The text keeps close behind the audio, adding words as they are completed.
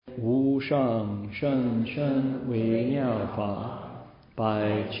上甚深微妙法，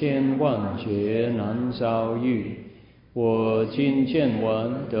百千万劫难遭遇。我今见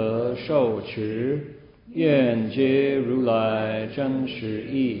闻得受持，愿解如来真实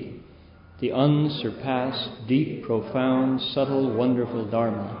义。The unsurpassed, deep, profound, subtle, wonderful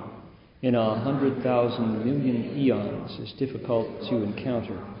Dharma in 100,000 million eons is difficult to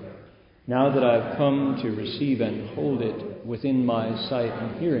encounter. Now that I've come to receive and hold it within my sight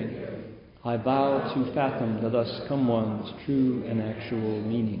and hearing, I vow to fathom the thus come one's true and actual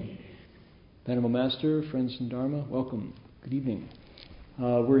meaning. Venerable Master, friends in Dharma, welcome. Good evening.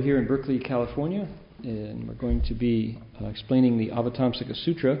 We're here in Berkeley, California, and we're going to be explaining the Avatamsaka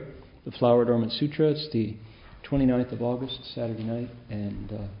Sutra, the Flower Adornment Sutra. It's the 29th of August, Saturday night,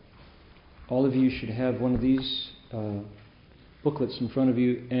 and all of you should have one of these booklets in front of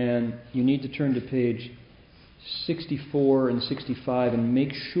you, and you need to turn to page 64 and 65 and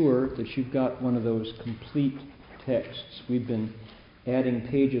make sure that you've got one of those complete texts. We've been adding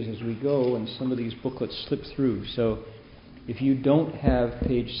pages as we go, and some of these booklets slip through. So if you don't have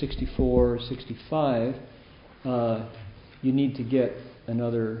page 64 or 65, you need to get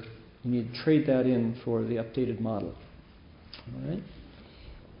another, you need to trade that in for the updated model. All right?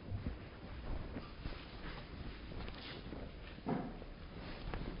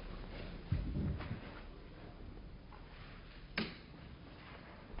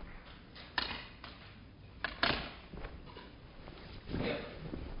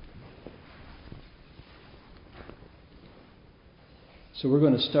 So we're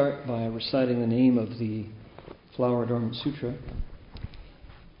going to start by reciting the name of the Flower Adornment Sutra a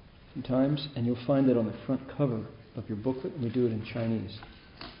few times, and you'll find it on the front cover of your booklet, and we do it in Chinese.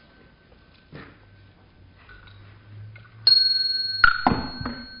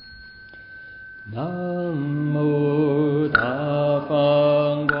 Namo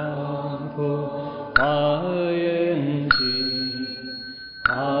Tafang Guangpo Ayen Ji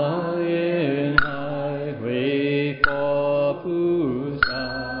Ayen Hai Hui Po Pu Sa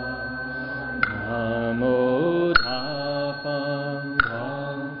Namo Tafang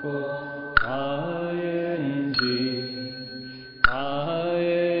Guangpo Ayen Ji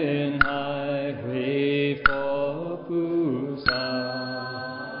Ayen Hai Hui Po Pu Sa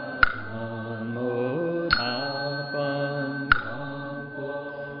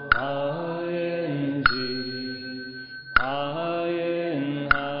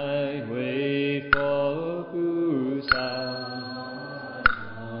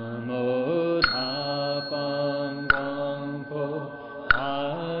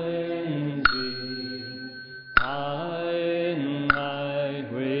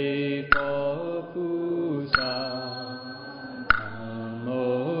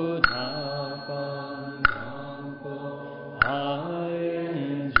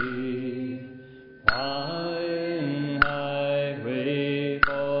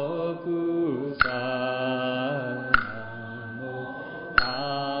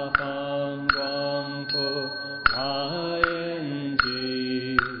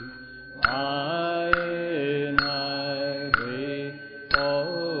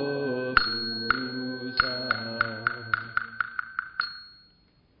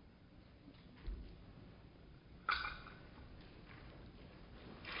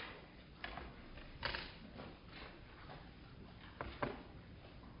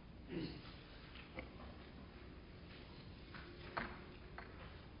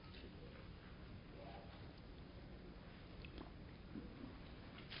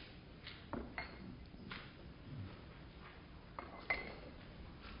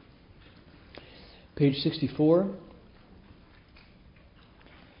Page 64,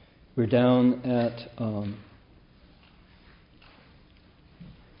 we're down at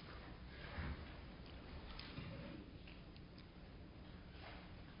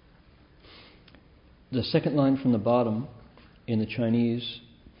the second line from the bottom in the Chinese,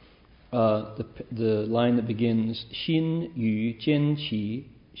 the line that begins Xin Yu Jian Qi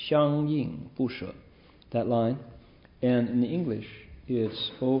Xiang Ying Bu She, that line, and in the English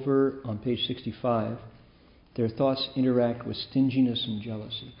it's over on page 65. Their thoughts interact with stinginess and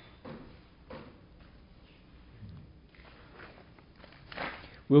jealousy.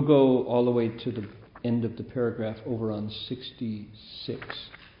 We'll go all the way to the end of the paragraph over on 66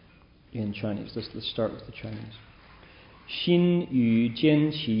 in Chinese. Let's start with the Chinese. Xin yu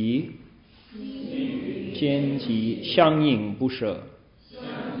jian qi, jian qi xiang ying bu she,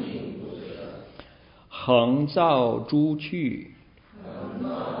 heng zao zhu qu,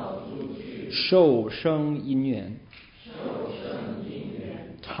 受生因缘，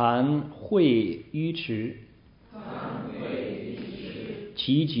谈会愚痴，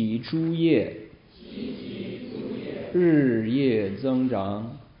其己诸业日夜增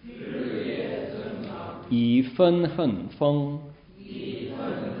长，以愤恨风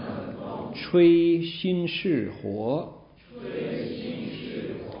吹心事火，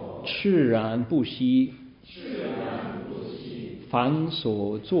炽然不息，凡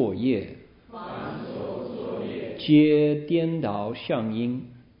所作业皆颠倒相应，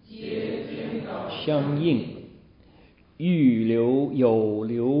欲流有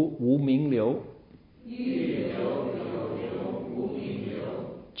流无明流，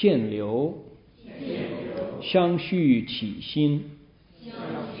见流相续起心，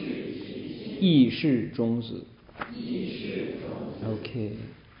意识种子。Okay,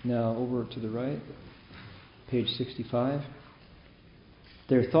 now over to the right, page 65.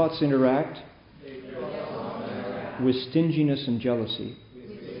 Their thoughts interact with stinginess and jealousy,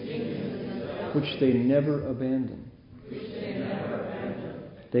 which they never abandon.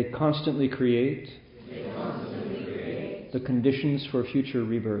 They constantly create the conditions for future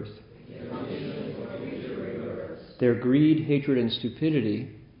rebirth. Their greed, hatred, and stupidity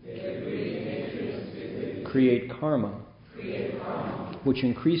create karma, which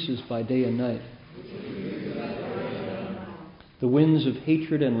increases by day and night. The winds of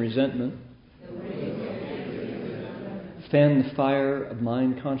hatred and resentment fan the fire of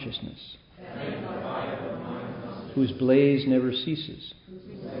mind consciousness, whose blaze never ceases.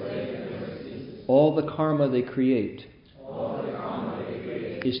 All the karma they create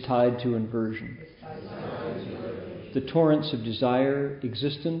is tied to inversion. The torrents of desire,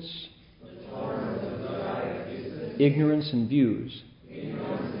 existence, ignorance, and views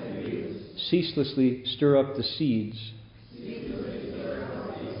ceaselessly stir up the seeds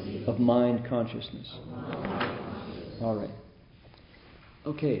of mind consciousness. All right.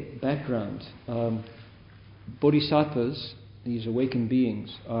 Okay, background. Bodhisattvas, these awakened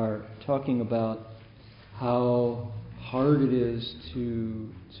beings, are talking about how hard it is to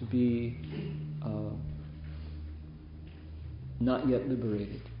be not yet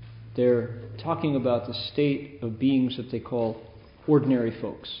liberated. They're talking about the state of beings that they call ordinary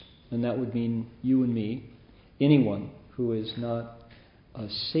folks, and that would mean you and me, anyone who is not a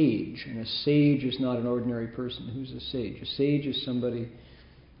sage. And a sage is not an ordinary person. Who's a sage? A sage is somebody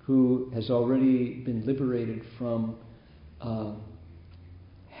who has already been liberated from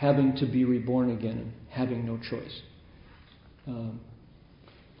having to be reborn again and having no choice.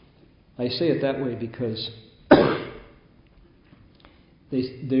 I say it that way because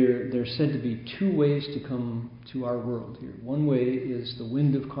there are said to be two ways to come to our world here. One way is the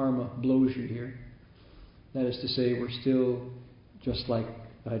wind of karma blows you here. That is to say, we're still, just like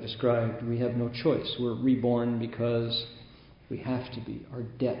I described, we have no choice. We're reborn because we have to be. Our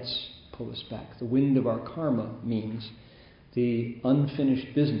debts pull us back. The wind of our karma means the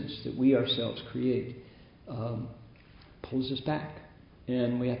unfinished business that we ourselves create pulls us back.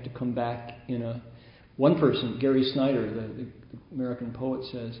 And we have to come back in a... One person, Gary Snyder, the American poet,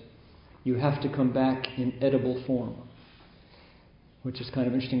 says, you have to come back in edible form. Which is kind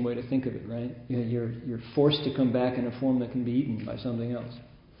of an interesting way to think of it, right? You're forced to come back in a form that can be eaten by something else.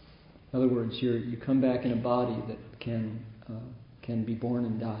 In other words, you come back in a body that can be born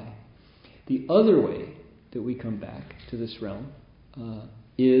and die. The other way that we come back to this realm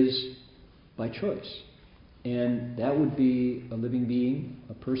is by choice. And that would be a living being,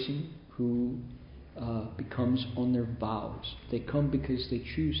 a person who becomes on their vows. They come because they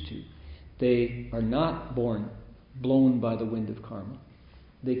choose to. They are not blown by the wind of karma.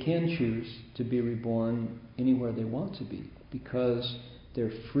 They can choose to be reborn anywhere they want to be because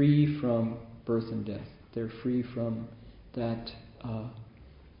they're free from birth and death. They're free from that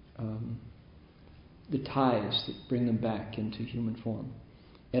the ties that bring them back into human form,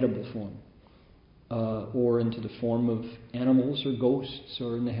 edible form, or into the form of animals or ghosts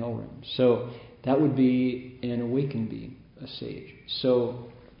or in the hell realm. So that would be an awakened being, a sage.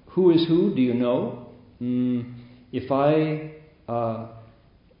 So who is who? Do you know?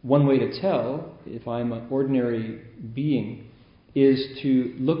 One way to tell if I'm an ordinary being is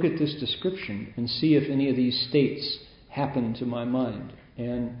to look at this description and see if any of these states happen to my mind.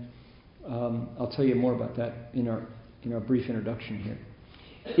 And I'll tell you more about that in our brief introduction here.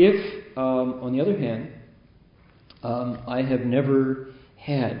 If, on the other hand, I have never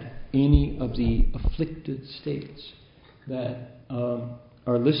had any of the afflicted states that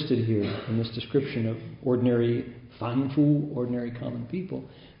are listed here in this description of ordinary fanfu, ordinary common people,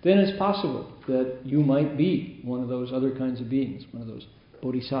 then it's possible that you might be one of those other kinds of beings, one of those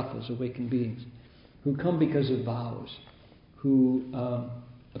bodhisattvas, awakened beings, who come because of vows, who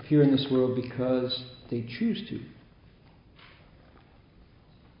appear in this world because they choose to.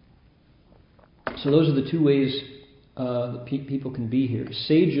 So those are the two ways that people can be here.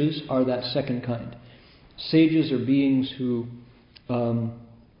 Sages are that second kind. Sages are beings who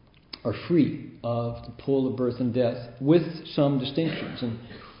are free of the pull of birth and death, with some distinctions. And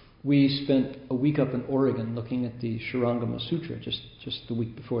we spent a week up in Oregon looking at the Shurangama Sutra, just the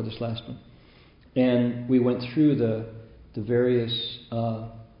week before this last one. And we went through the various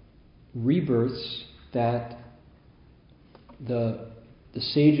rebirths that the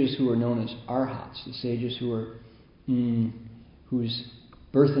sages who are known as arhats, the sages who are whose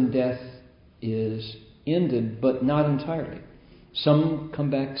birth and death is ended, but not entirely. Some come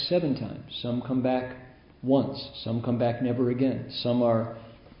back 7 times, some come back once, some come back never again. Some are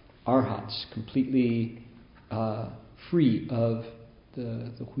arhats, completely free of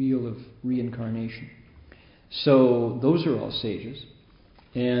the wheel of reincarnation. So those are all sages.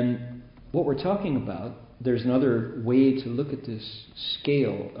 And what we're talking about, there's another way to look at this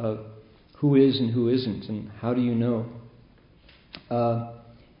scale of who is and who isn't, and how do you know?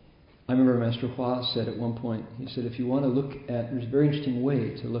 I remember Master Hua said at one point, he said, if you want to look at, there's a very interesting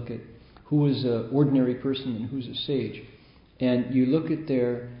way to look at who is an ordinary person and who's a sage. And you look at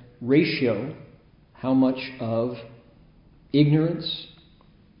their ratio, how much of ignorance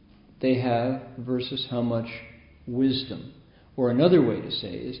they have versus how much wisdom. Or another way to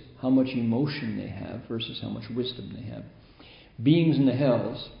say is how much emotion they have versus how much wisdom they have. Beings in the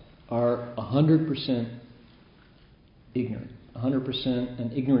hells are 100% ignorant. 100%,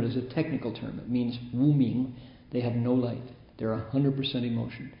 and ignorant is a technical term. It means wuming. They have no light. They're 100%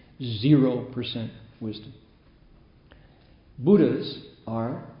 emotion, 0% wisdom. Buddhas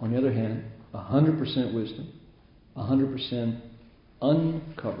are, on the other hand, 100% wisdom, 100%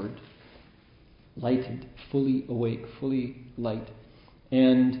 uncovered, lighted, fully awake, fully light,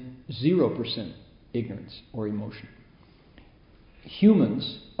 and 0% ignorance or emotion.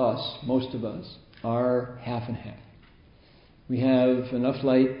 Humans, us, most of us, are half and half. We have enough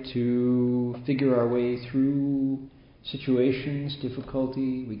light to figure our way through situations,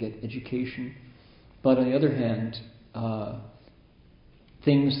 difficulty, we get education. But on the other hand,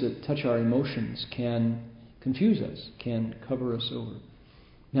 things that touch our emotions can confuse us, can cover us over.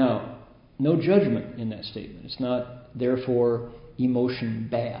 Now, no judgment in that statement. It's not, therefore, emotion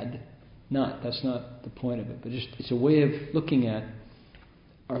bad. That's not the point of it. But just it's a way of looking at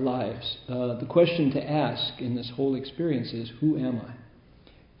our lives. The question to ask in this whole experience is, who am I?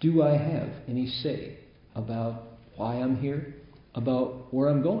 Do I have any say about why I'm here, about where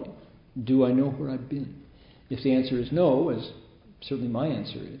I'm going? Do I know where I've been? If the answer is no, as certainly my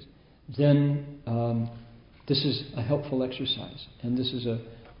answer is, then this is a helpful exercise, and this is a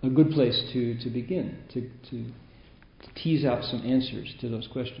good place to begin, to tease out some answers to those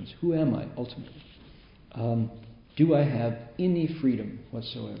questions. Who am I, ultimately? Do I have any freedom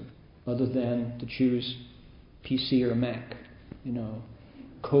whatsoever, other than to choose PC or Mac,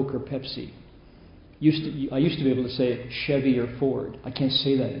 Coke or Pepsi? I used to be able to say Chevy or Ford. I can't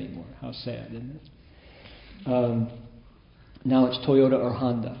say that anymore. How sad, isn't it? Now it's Toyota or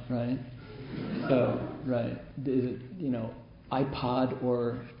Honda, right? Right. iPod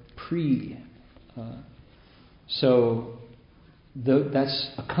or Pre. That's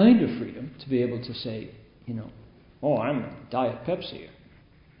a kind of freedom to be able to say, I'm Diet Pepsi.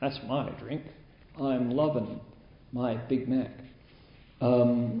 That's my drink. I'm loving my Big Mac.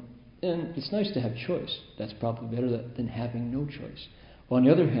 And it's nice to have choice. That's probably better than having no choice. On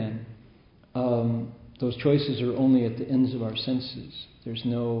the other hand, those choices are only at the ends of our senses. There's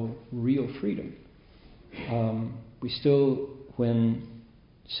no real freedom. We still, when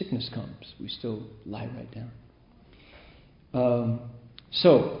sickness comes, we still lie right down.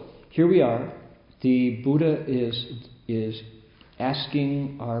 So here we are. The Buddha is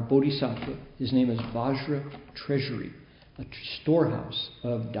asking our Bodhisattva, his name is Vajra Treasury, a storehouse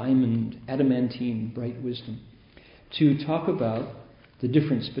of adamantine, bright wisdom, to talk about the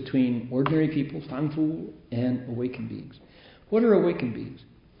difference between ordinary people, Fanfu, and awakened beings. What are awakened beings?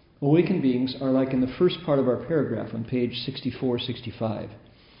 Awakened beings are like in the first part of our paragraph on page 64, 65.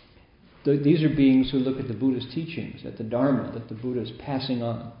 These are beings who look at the Buddha's teachings, at the Dharma that the Buddha is passing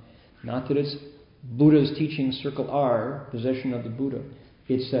on. Not that it's Buddha's teaching circle R, possession of the Buddha.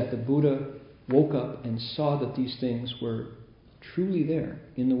 It's that the Buddha woke up and saw that these things were truly there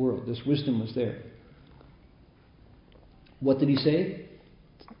in the world. This wisdom was there. What did he say?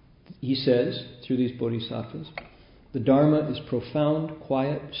 He says, through these bodhisattvas, the Dharma is profound,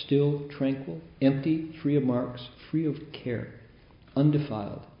 quiet, still, tranquil, empty, free of marks, free of care,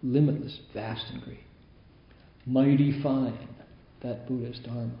 undefiled, limitless, vast and great. Mighty fine, that Buddha's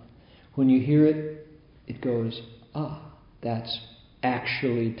Dharma. When you hear it, it goes, that's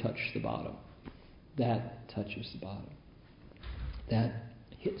actually touched the bottom. that touches the bottom. That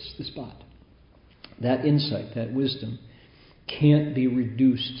hits the spot. That insight, that wisdom, can't be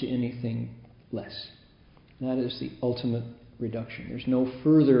reduced to anything less. That is the ultimate reduction. There's no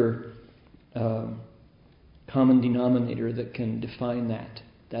further common denominator that can define that.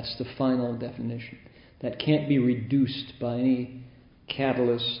 That's the final definition. That can't be reduced by any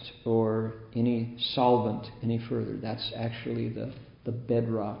catalyst or any solvent any further. That's actually the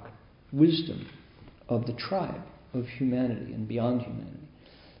bedrock wisdom of the tribe of humanity and beyond humanity.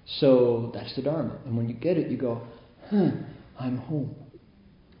 So that's the Dharma. And when you get it, you go, I'm home.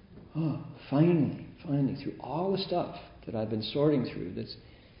 Oh, finally, through all the stuff that I've been sorting through that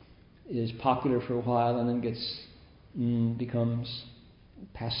is popular for a while and then becomes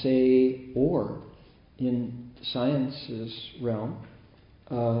passé, or in science's realm,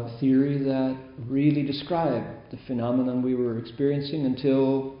 theory that really described the phenomenon we were experiencing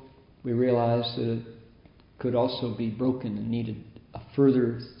until we realized that it could also be broken and needed a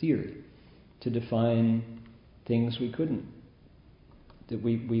further theory to define things we couldn't, that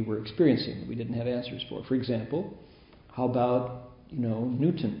we were experiencing, that we didn't have answers for. For example, how about,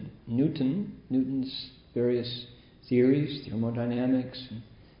 Newton's various theories, thermodynamics, and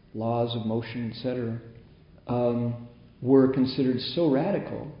laws of motion, etc., were considered so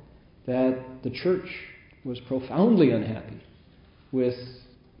radical that the church was profoundly unhappy with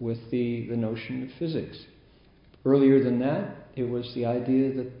the notion of physics. Earlier than that, it was the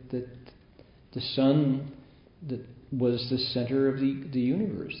idea that the sun that was the center of the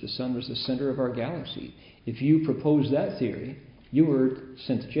universe. The sun was the center of our galaxy. If you proposed that theory, you were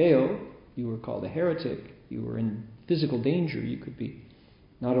sent to jail, you were called a heretic, you were in physical danger, you could be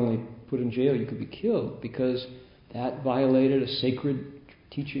not only put in jail, you could be killed, because that violated a sacred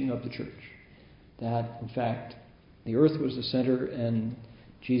teaching of the church. That, in fact, the earth was the center and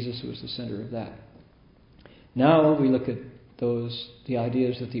Jesus was the center of that. Now we look at the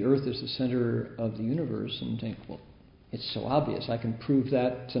ideas that the earth is the center of the universe and think, well, it's so obvious. I can prove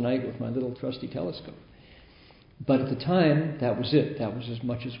that tonight with my little trusty telescope. But at the time, that was it. That was as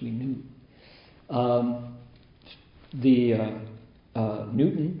much as we knew.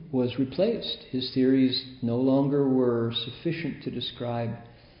 Newton was replaced. His theories no longer were sufficient to describe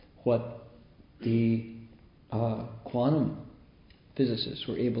what the quantum physicists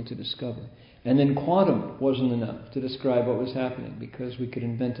were able to discover. And then quantum wasn't enough to describe what was happening, because we could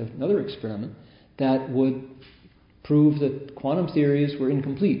invent another experiment that would prove that quantum theories were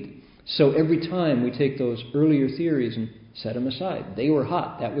incomplete. So every time we take those earlier theories and set them aside, they were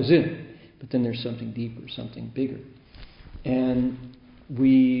hot, that was it. But then there's something deeper, something bigger. And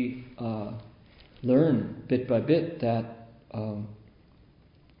we learn bit by bit that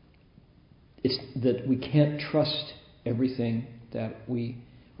that we can't trust everything that we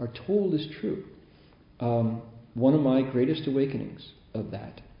are told is true. One of my greatest awakenings of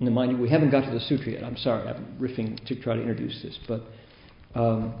that, and mind you, we haven't got to the sutra yet. I'm sorry, I'm riffing to try to introduce this, but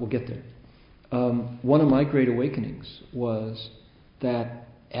we'll get there. One of my great awakenings was that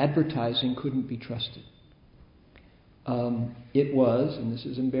advertising couldn't be trusted. It was, and this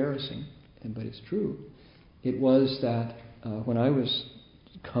is embarrassing, but it's true, it was that when I was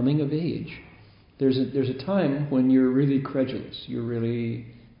coming of age, there's a time when you're really credulous, you're really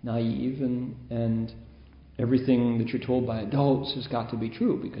naive, and everything that you're told by adults has got to be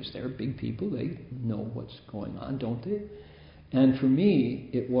true, because they're big people, they know what's going on, don't they? And for me,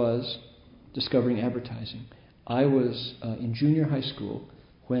 it was discovering advertising. I was in junior high school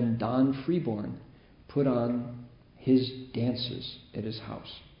when Don Freeborn put on his dances at his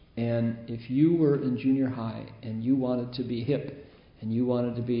house. And if you were in junior high and you wanted to be hip and you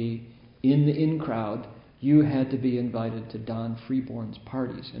wanted to be in the in crowd, you had to be invited to Don Freeborn's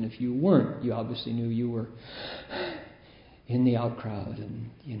parties. And if you weren't, you obviously knew you were in the out crowd. And,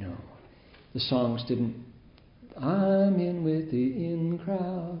 the songs didn't, I'm in with the in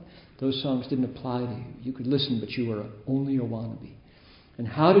crowd. Those songs didn't apply to you. You could listen, but you were only a wannabe. And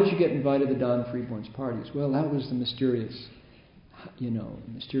how did you get invited to Don Freeborn's parties? Well, that was the mysterious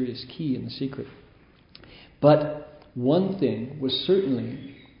key and the secret. But one thing was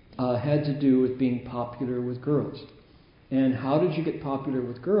certainly had to do with being popular with girls. And how did you get popular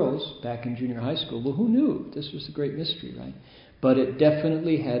with girls back in junior high school? Well, who knew? This was the great mystery, right? But it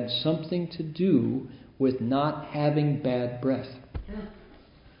definitely had something to do with not having bad breath.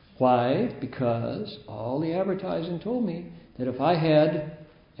 Why? Because all the advertising told me that if I had,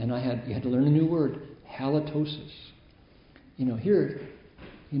 you had to learn a new word, halitosis.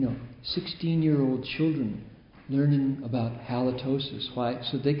 16-year-old children learning about halitosis. Why?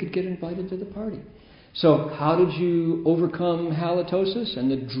 So they could get invited to the party. So how did you overcome halitosis and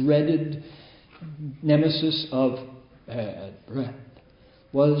the dreaded nemesis of bad breath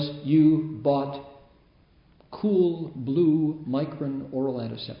was you bought Cool Blue Micron oral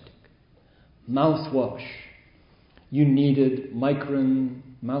antiseptic, mouthwash. You needed Micron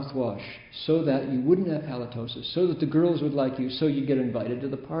mouthwash so that you wouldn't have halitosis, so that the girls would like you, so you'd get invited to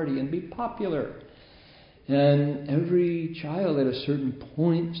the party and be popular. And every child at a certain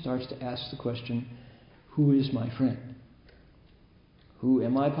point starts to ask the question, who is my friend? Who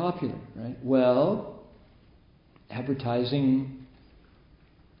am I popular, right? Well, advertising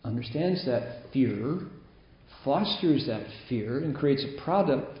understands that fear, fosters that fear, and creates a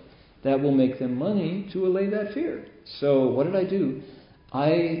product that will make them money to allay that fear. So what did I do?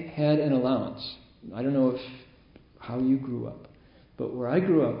 I had an allowance. I don't know how you grew up, but where I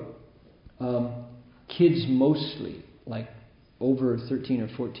grew up, kids mostly, like over 13 or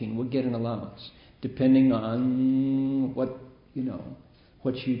 14, would get an allowance, depending on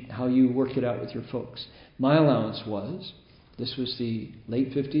how you worked it out with your folks. My allowance was, this was the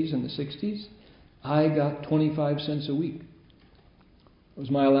late 50s and the 60s, I got 25 cents a week. It was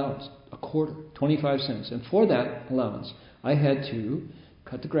my allowance, a quarter, 25 cents. And for that allowance, I had to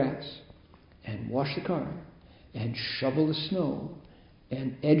cut the grass and wash the car and shovel the snow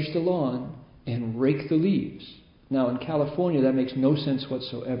and edge the lawn and rake the leaves. Now in California, that makes no sense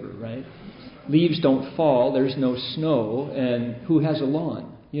whatsoever, right? Leaves don't fall, there's no snow, and who has a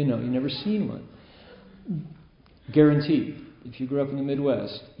lawn? You've never seen one. Guaranteed, if you grew up in the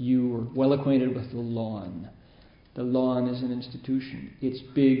Midwest, you were well acquainted with the lawn. The lawn is an institution. It's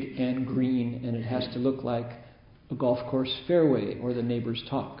big and green, and it has to look like a golf course fairway or the neighbor's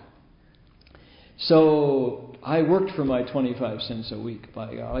talk. So I worked for my 25 cents a week,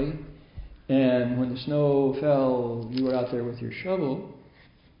 by golly. And when the snow fell, you were out there with your shovel,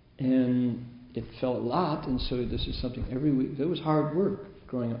 and it fell a lot, and so this is something every week. It was hard work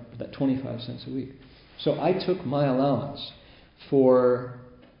growing up, that 25 cents a week. So I took my allowance for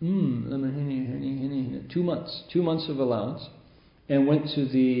 2 months of allowance, and went to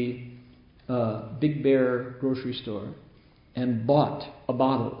the Big Bear grocery store and bought a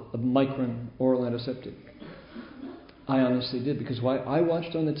bottle of Micron oral antiseptic. I honestly did, because I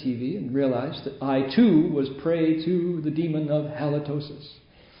watched on the TV and realized that I too was prey to the demon of halitosis.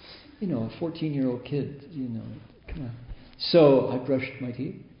 A 14-year-old kid, come on. So I brushed my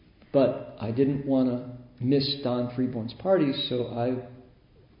teeth, but I didn't want to miss Don Freeborn's party, so I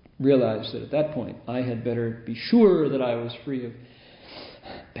realized that at that point I had better be sure that I was free of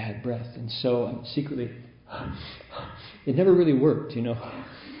bad breath. And so I secretly, it never really worked,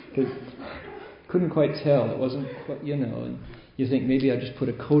 because couldn't quite tell. It wasn't quite, and you think maybe I just put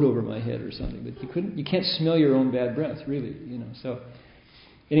a coat over my head or something, but you can't smell your own bad breath, really, So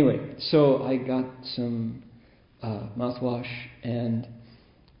anyway, so I got some mouthwash and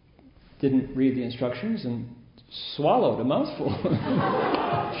didn't read the instructions and swallowed a mouthful,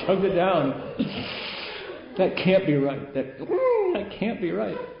 chugged it down. That can't be right. That can't be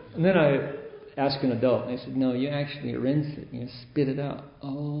right. And then I asked an adult, and they said, no, you actually rinse it, you spit it out.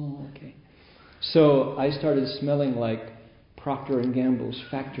 Oh, okay. So I started smelling like Procter & Gamble's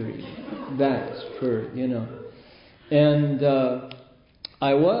factory bags for, And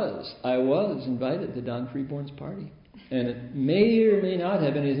I was invited to Don Freeborn's party. And it may or may not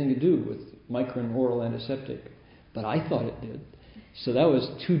have anything to do with Micron oral antiseptic, but I thought it did. So that was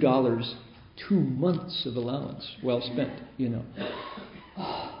 $2, 2 months of allowance, well spent,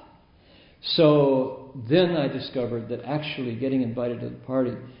 So then I discovered that actually getting invited to the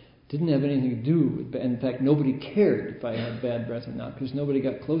party didn't have anything to do with, in fact, nobody cared if I had bad breath or not, because nobody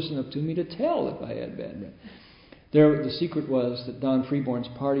got close enough to me to tell if I had bad breath. The secret was that Don Freeborn's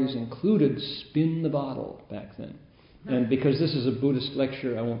parties included spin the bottle back then. And because this is a Buddhist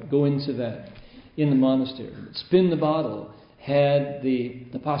lecture, I won't go into that in the monastery. But spin the bottle had the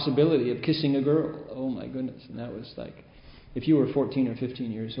possibility of kissing a girl. Oh my goodness. And that was like, if you were 14 or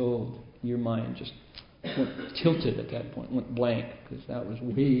 15 years old, your mind just went tilted at that point, went blank, because that was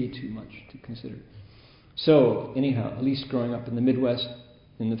way too much to consider. So anyhow, at least growing up in the Midwest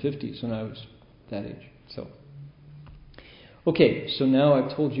in the 50s when I was that age. So, okay, so now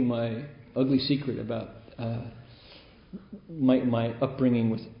I've told you my ugly secret about my upbringing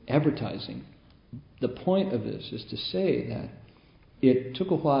with advertising. The point of this is to say that it took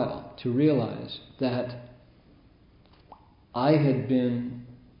a while to realize that I had been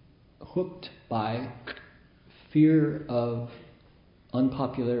hooked by fear of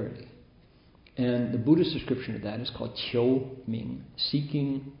unpopularity. And the Buddhist description of that is called qiu ming,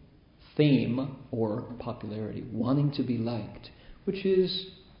 seeking fame or popularity, wanting to be liked, which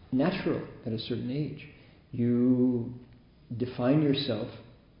is natural at a certain age. You define yourself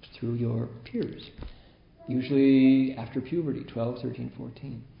through your peers. Usually after puberty, 12, 13,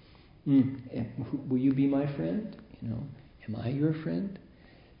 14. Will you be my friend? Am I your friend?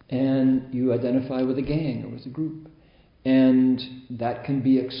 And you identify with a gang or with a group. And that can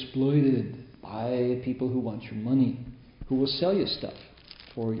be exploited by people who want your money, who will sell you stuff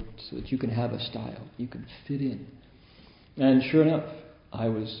so that you can have a style, you can fit in. And sure enough, I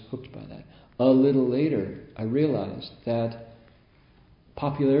was hooked by that. A little later, I realized that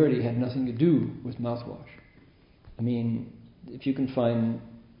popularity had nothing to do with mouthwash. I mean, if you can find,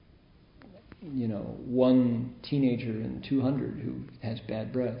 one teenager in 200 who has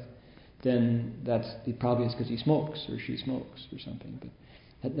bad breath, then it probably is because he smokes or she smokes or something. But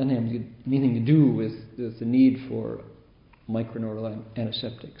that doesn't have anything to do with the need for micronodal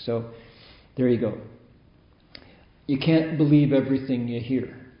antiseptic. So there you go. You can't believe everything you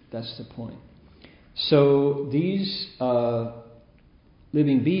hear. That's the point. So these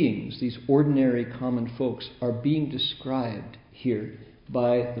living beings, these ordinary common folks, are being described here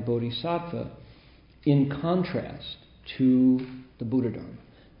by the Bodhisattva in contrast to the Buddha Dharma.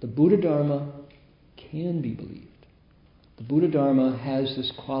 The Buddha Dharma can be believed. The Buddha Dharma has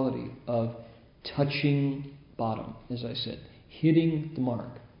this quality of touching bottom, as I said, hitting the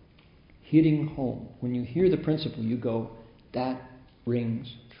mark, hitting home. When you hear the principle, you go, that rings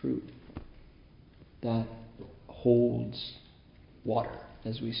true. That holds water,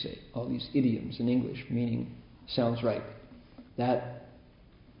 as we say. All these idioms in English meaning sounds right. That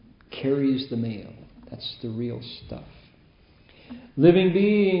carries the mail. That's the real stuff. Living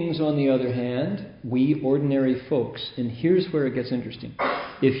beings, on the other hand, we ordinary folks, and here's where it gets interesting.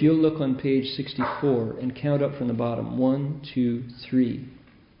 If you'll look on page 64 and count up from the bottom, 1, 2, 3,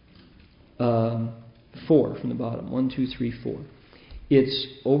 4 from the bottom, 1, 2, 3, 4. It's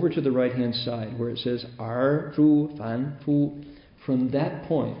over to the right-hand side where it says Ar, Fu, Fan, Fu. From that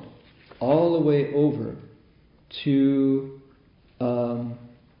point all the way over to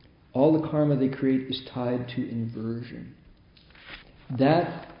all the karma they create is tied to inversion.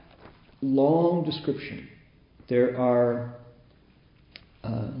 That long description, there are,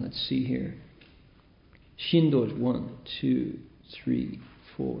 let's see here, Shindo is 1, 2, 3,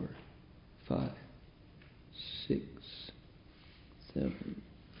 4, 5, 6, 7,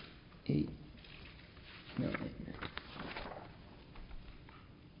 8, 9,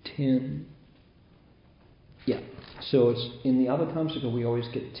 10. Yeah, so it's in the Avatamsaka we always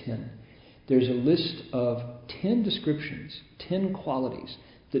get 10. There's a list of 10 descriptions, 10 qualities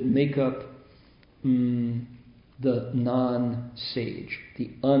that make up the non-sage,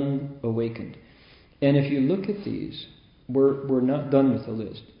 the unawakened. And if you look at these, we're not done with the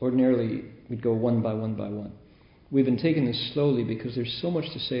list. Ordinarily, we'd go one by one by one. We've been taking this slowly because there's so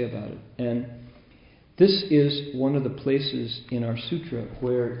much to say about it. And this is one of the places in our sutra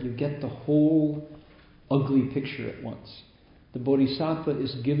where you get the whole ugly picture at once. The Bodhisattva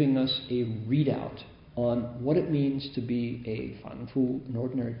is giving us a readout on what it means to be a fanfu, an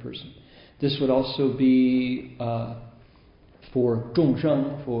ordinary person. This would also be for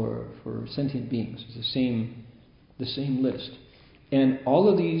zhongsheng, for sentient beings. It's the same list. And all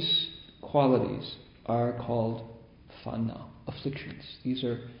of these qualities are called fanna, afflictions. These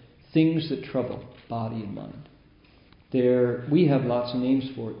are things that trouble body and mind. We have lots of names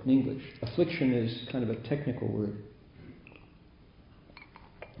for it in English. Affliction is kind of a technical word.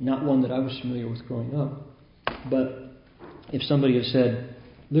 Not one that I was familiar with growing up. But if somebody had said,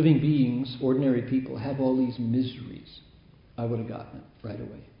 living beings, ordinary people, have all these miseries, I would have gotten it right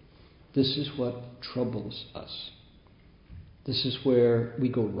away. This is what troubles us. This is where we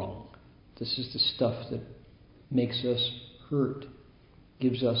go wrong. This is the stuff that makes us hurt,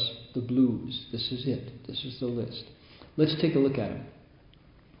 gives us the blues. This is it. This is the list. Let's take a look at them.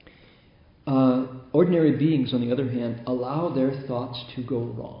 Ordinary beings, on the other hand, allow their thoughts to go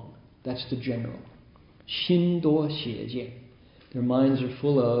wrong. That's the general. 心多邪见. Their minds are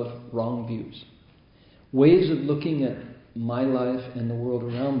full of wrong views. Ways of looking at my life and the world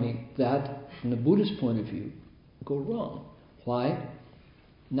around me that, from the Buddhist point of view, go wrong. Why?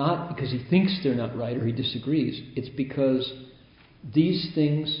 Not because he thinks they're not right or he disagrees. It's because these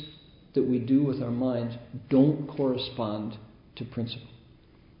things that we do with our minds don't correspond to principle.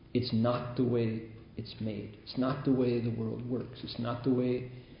 It's not the way it's made. It's not the way the world works. It's not the way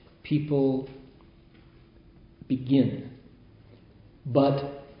people begin.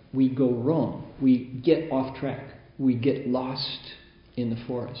 But we go wrong. We get off track. We get lost in the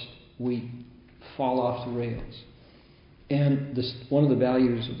forest. We fall off the rails. And one of the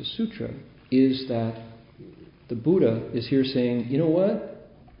values of the sutra is that the Buddha is here saying, you know what?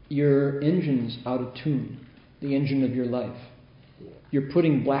 Your engine's out of tune. The engine of your life. You're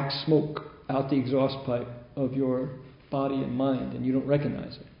putting black smoke out the exhaust pipe of your body and mind, and you don't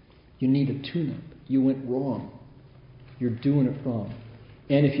recognize it. You need a tune-up. You went wrong. You're doing it wrong.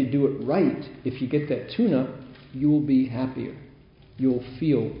 And if you do it right, if you get that tune-up, you will be happier. You'll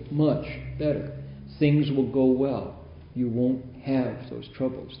feel much better. Things will go well. You won't have those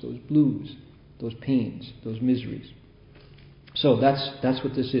troubles, those blues, those pains, those miseries. So that's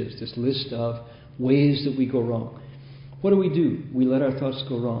what this is, this list of ways that we go wrong. What do? We let our thoughts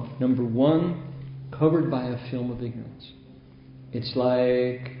go wrong. Number one, covered by a film of ignorance. It's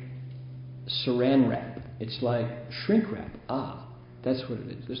like saran wrap. It's like shrink wrap. That's what it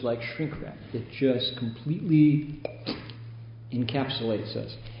is. It's like shrink wrap. It just completely encapsulates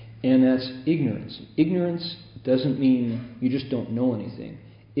us. And that's ignorance. Ignorance doesn't mean you just don't know anything.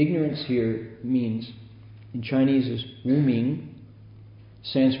 Ignorance here means, in Chinese is wu ming.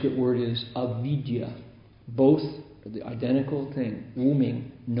 Sanskrit word is avidya. Both are the identical thing. Wu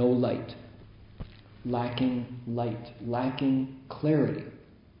ming, no light. Lacking light. Lacking clarity.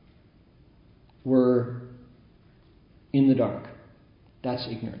 We're in the dark. That's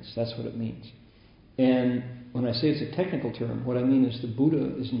ignorance. That's what it means. And when I say it's a technical term, what I mean is the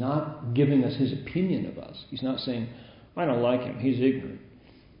Buddha is not giving us his opinion of us. He's not saying, I don't like him, he's ignorant.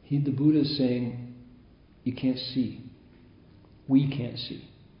 The Buddha is saying, you can't see. We can't see.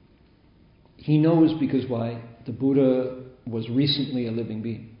 He knows because why? The Buddha was recently a living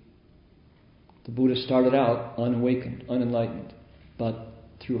being. The Buddha started out unawakened, unenlightened, but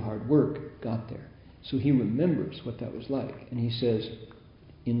through hard work got there. So he remembers what that was like. And he says,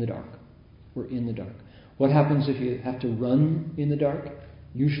 in the dark. We're in the dark. What happens if you have to run in the dark?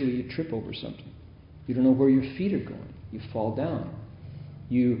 Usually you trip over something. You don't know where your feet are going. You fall down.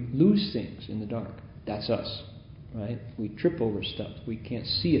 You lose things in the dark. That's us, right? We trip over stuff. We can't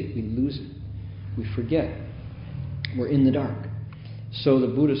see it. We lose it. We forget. We're in the dark. So the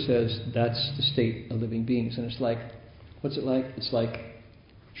Buddha says that's the state of living beings. And it's like, what's it like? It's like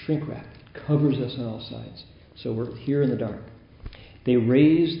shrink wrap. It covers us on all sides. So we're here in the dark. They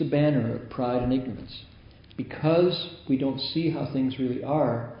raise the banner of pride and ignorance. Because we don't see how things really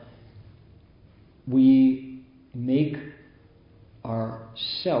are, we make our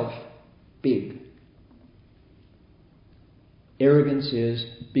self big. Arrogance is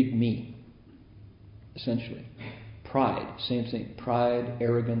big me, essentially. Pride, same thing. Pride,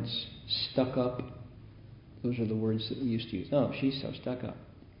 arrogance, stuck up. Those are the words that we used to use. Oh, she's so stuck up.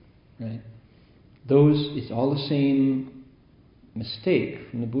 Right? It's all the same mistake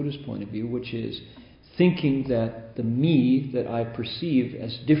from the Buddha's point of view, which is thinking that the me that I perceive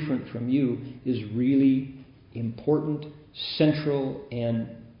as different from you is really important, central, and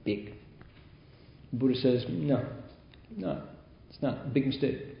big. The Buddha says, no, it's not. A big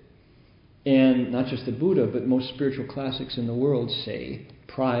mistake. And not just the Buddha, but most spiritual classics in the world say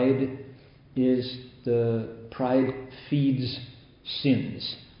pride feeds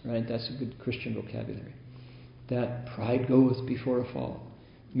sins. Right? That's a good Christian vocabulary. That pride goeth before a fall,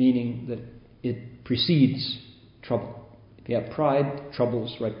 meaning that it precedes trouble. If you have pride,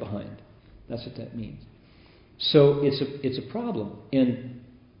 trouble's right behind. That's what that means. So it's a problem. And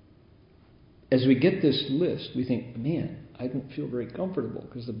as we get this list, we think, man, I don't feel very comfortable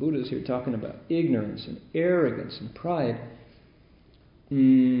because the Buddha is here talking about ignorance and arrogance and pride.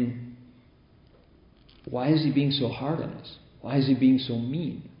 Why is he being so hard on us? Why is he being so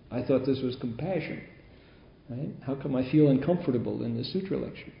mean? I thought this was compassion. Right? How come I feel uncomfortable in the sutra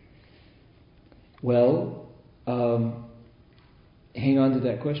lecture? Well, hang on to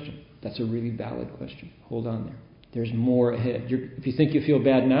that question. That's a really valid question. Hold on there. There's more ahead. If you think you feel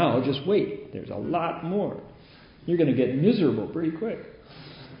bad now, just wait. There's a lot more. You're going to get miserable pretty quick.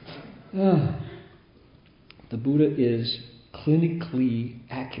 The Buddha is clinically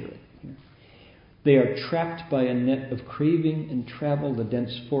accurate here. They are trapped by a net of craving and travel the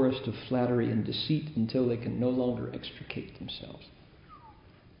dense forest of flattery and deceit until they can no longer extricate themselves.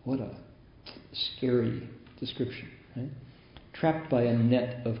 What a scary description, right? Trapped by a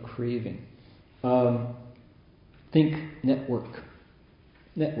net of craving. Think network.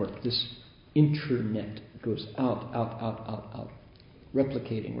 Network, this internet goes out.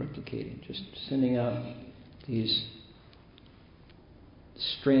 Replicating, just sending out these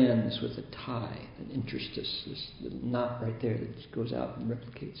strands with a tie, an interstice, this little knot right there that just goes out and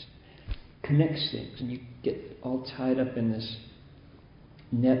replicates. Connects things, and you get all tied up in this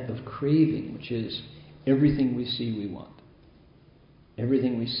net of craving, which is everything we see we want.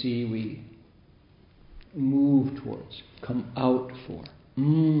 Everything we see we move towards, come out for.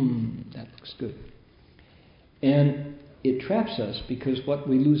 That looks good. And it traps us because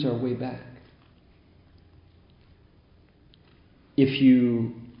we lose our way back. if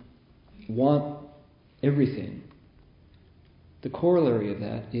you want everything, the corollary of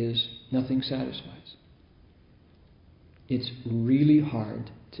that is nothing satisfies. It's really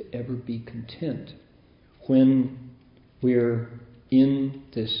hard to ever be content when we're in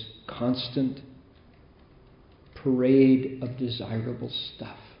this constant parade of desirable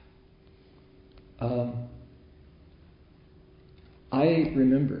stuff. I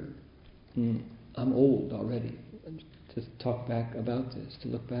remember, I'm old already to talk back about this, to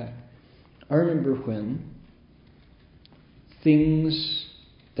look back. I remember when things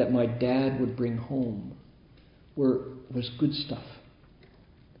that my dad would bring home was good stuff.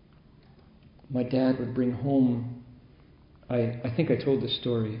 My dad would bring home, I think I told this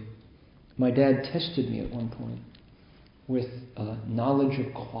story, my dad tested me at one point with knowledge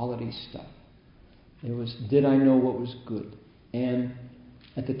of quality stuff. It was, did I know what was good? And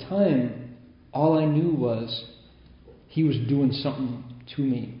at the time, all I knew was he was doing something to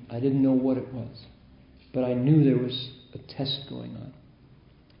me. I didn't know what it was, but I knew there was a test going on.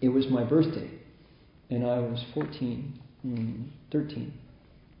 It was my birthday, and I was 13.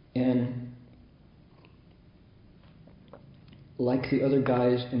 And like the other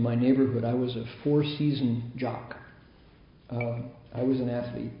guys in my neighborhood, I was a 4-season jock. I was an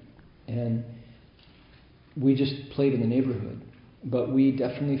athlete, and we just played in the neighborhood, but we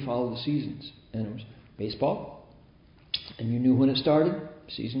definitely followed the seasons. And it was baseball, and you knew when it started,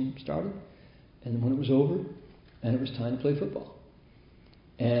 season started, and when it was over, and it was time to play football.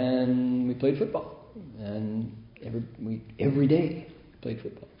 And we played football, and every day played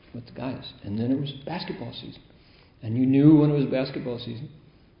football with the guys. And then it was basketball season, and you knew when it was basketball season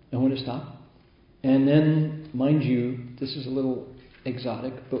and when it stopped. And then, mind you, this is a little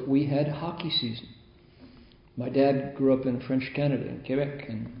exotic, but we had hockey season. My dad grew up in French Canada, in Quebec,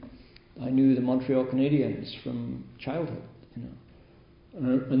 and I knew the Montreal Canadiens from childhood,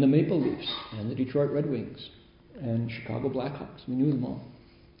 and the Maple Leafs, and the Detroit Red Wings, and Chicago Blackhawks. We knew them all.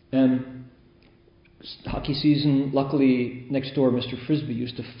 And hockey season, luckily, next door, Mr. Frisbee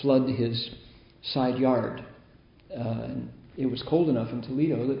used to flood his side yard. And it was cold enough in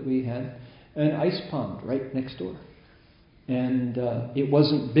Toledo that we had an ice pond right next door. And it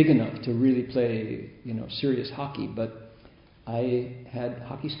wasn't big enough to really play, serious hockey, but I had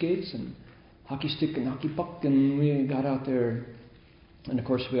hockey skates and hockey stick and hockey puck, and we got out there. And of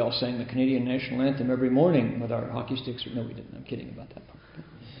course, we all sang the Canadian national anthem every morning with our hockey sticks. No, we didn't. I'm kidding about that part.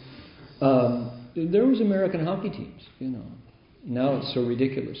 There was American hockey teams, Now it's so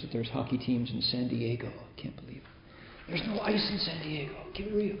ridiculous that there's hockey teams in San Diego. I can't believe it. There's no ice in San Diego. Keep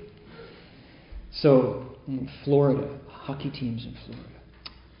it real. So, in Florida, hockey teams in Florida.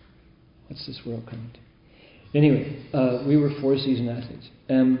 What's this world coming to? Anyway, we were 4-season athletes.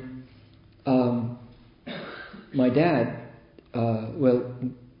 And my dad,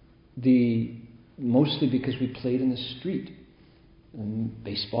 mostly because we played in the street, and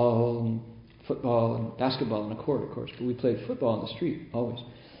baseball and football and basketball on the court, of course, but we played football on the street always.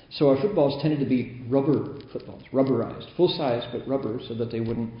 So our footballs tended to be rubber footballs, rubberized, full size but rubber, so that they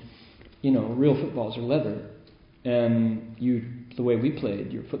wouldn't, real footballs are leather, and the way we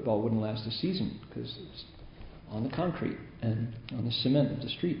played, your football wouldn't last a season because it's on the concrete and on the cement of the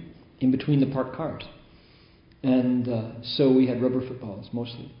street, in between the parked cars. And so we had rubber footballs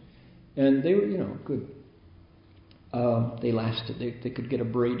mostly. And they were, good. They lasted. They could get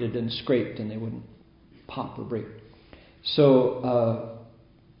abraded and scraped and they wouldn't pop or break. So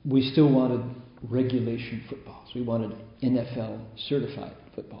we still wanted regulation footballs. We wanted NFL certified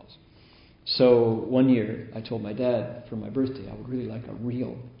footballs. So one year I told my dad for my birthday I would really like a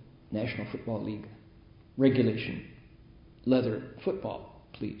real National Football League regulation leather football,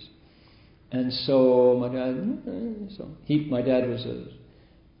 please. And so my dad was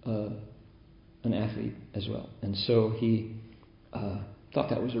an athlete as well, and so he thought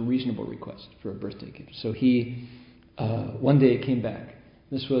that was a reasonable request for a birthday gift. So he one day came back.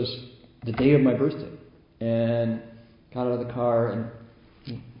 This was the day of my birthday, and got out of the car and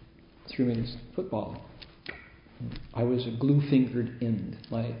he threw me this football. I was a glue-fingered end.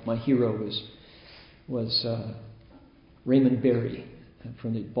 My hero was Raymond Berry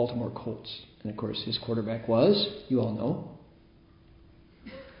from the Baltimore Colts. And of course, his quarterback was, you all know,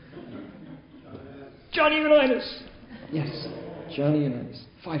 Johnny Unitas. Yes, Johnny Unitas.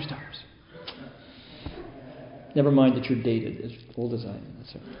 5 stars. Never mind that you're dated, as old as I am.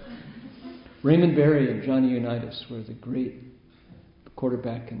 That's all right. Raymond Berry and Johnny Unitas were the great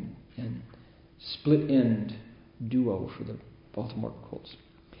quarterback and split-end duo for the Baltimore Colts.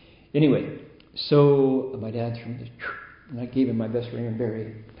 Anyway, so my dad threw me this, and I gave him my best Raymond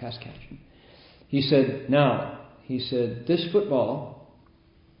Berry pass catch. He said, now, he said, this football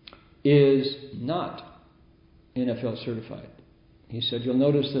is not NFL certified. He said, you'll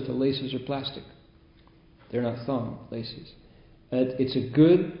notice that the laces are plastic. They're not thong laces. It's a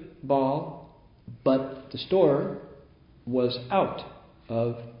good ball, but the store was out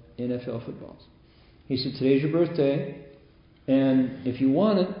of NFL footballs. He said, today's your birthday, and if you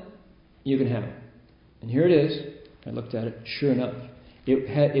want it, you can have it. And here it is. I looked at it. Sure enough,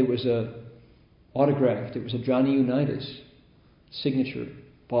 it was autographed. It was a Johnny Unitas signature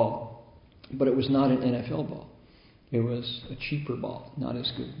ball, but it was not an NFL ball. It was a cheaper ball, not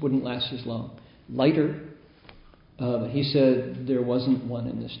as good, wouldn't last as long. Lighter. He said there wasn't one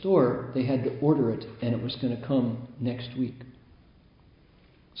in the store. They had to order it, and it was going to come next week.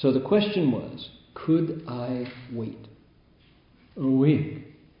 So the question was, could I wait a week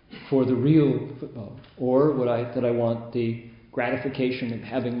for the real football? Or did I want the gratification of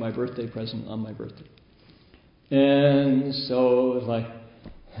having my birthday present on my birthday? And so it was like,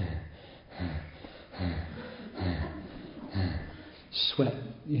 sweat,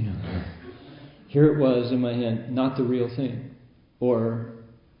 Here it was in my hand, not the real thing. Or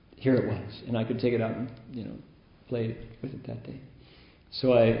here it was, and I could take it out and, play with it that day.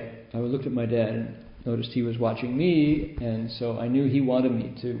 So I looked at my dad and noticed he was watching me, and so I knew he wanted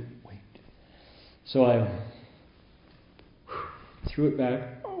me to wait. So I threw it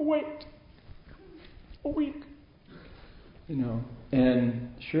back. Oh, wait. A week. And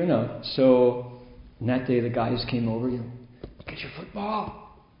sure enough, so that day the guys came over, get your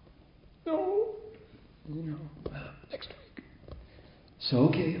football. No. Next week. So,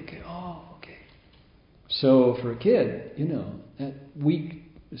 okay. So for a kid, that week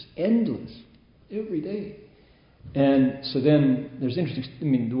was endless, every day. And so then there's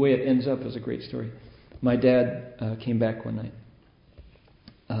interesting, the way it ends up is a great story. My dad came back one night,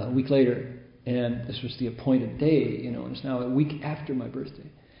 a week later, and this was the appointed day, and it's now a week after my birthday.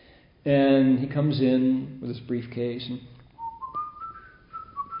 And he comes in with his briefcase, and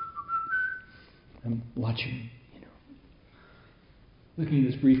I'm watching, looking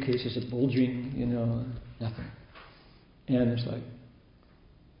at this briefcase, is it bulging, nothing. And it's like,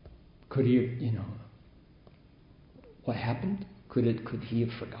 could he have, what happened? Could he have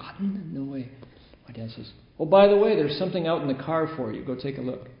forgotten? No way. My dad says, oh, by the way, there's something out in the car for you. Go take a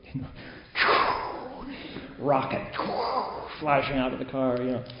look. Rocket, flashing out of the car,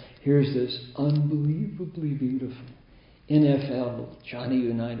 Here's this unbelievably beautiful NFL Johnny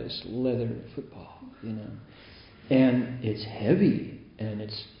Unitas leather football, And it's heavy, and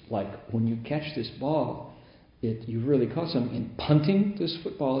it's like when you catch this ball, you really caught something. In punting this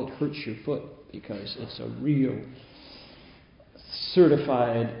football, it hurts your foot because it's a real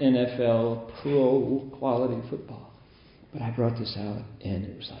certified NFL pro quality football. But I brought this out, and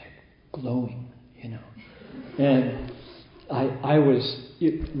it was like glowing, And I was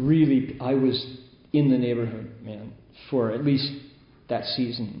in the neighborhood, man, for at least that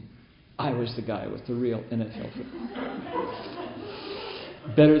season. I was the guy with the real NFL football.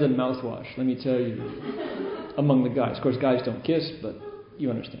 Better than mouthwash, let me tell you, among the guys. Of course, guys don't kiss, but you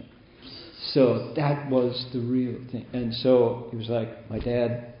understand. So that was the real thing. And so it was like, my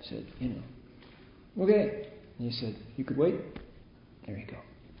dad said, okay. And he said, you could wait? There you go.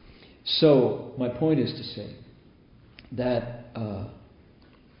 So my point is to say that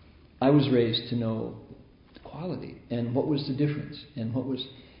I was raised to know the quality and what was the difference and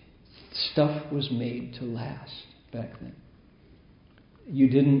stuff was made to last back then. You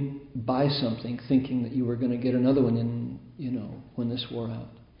didn't buy something thinking that you were going to get another one in, when this wore out.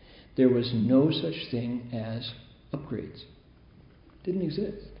 There was no such thing as upgrades. It didn't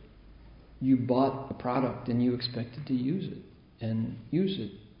exist. You bought a product and you expected to use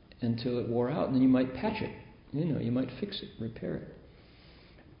it until it wore out, and then you might patch it. You might fix it, repair it.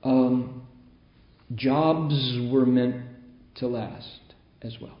 Jobs were meant to last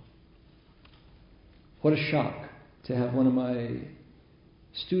as well. What a shock to have one of my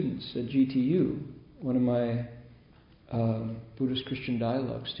students at GTU, one of my Buddhist Christian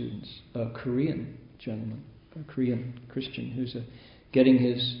dialogue students, a Korean gentleman, a Korean Christian who's getting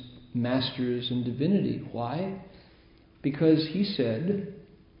his master's in divinity. Why? Because he said,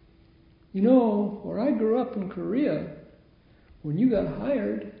 where I grew up in Korea, when you got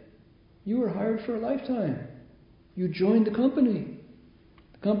hired, you were hired for a lifetime. You joined the company.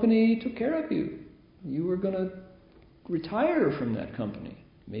 The company took care of you. You were going to retire from that company.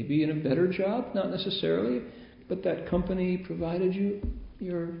 Maybe in a better job, not necessarily, but that company provided you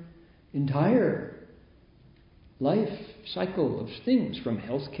your entire life cycle of things, from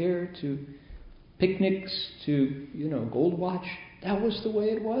healthcare to picnics to, gold watch. That was the way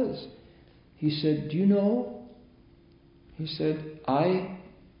it was. He said, do you know He said, I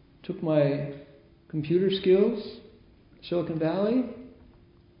took my computer skills, Silicon Valley,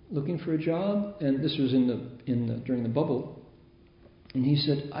 looking for a job, and this was during the bubble. And he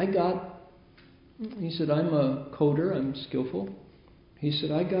said, I'm a coder, I'm skillful. He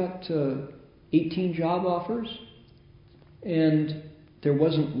said, I got 18 job offers, and there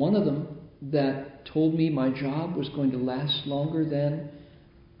wasn't one of them that told me my job was going to last longer than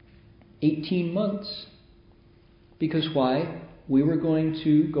 18 months. Because why? We were going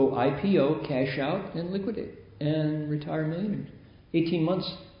to go IPO, cash out, and liquidate, and retire millionaires. 18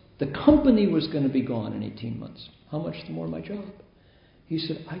 months. The company was going to be gone in 18 months. How much the more my job? He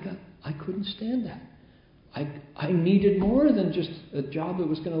said, I couldn't stand that. I needed more than just a job that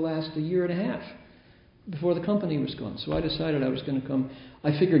was going to last a year and a half before the company was gone. So I decided I was going to come.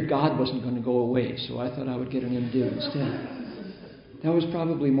 I figured God wasn't going to go away, so I thought I would get an MDiv instead. That was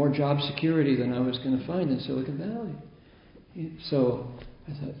probably more job security than I was going to find in Silicon Valley. So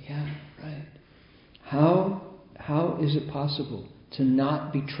I thought, yeah, right. How is it possible to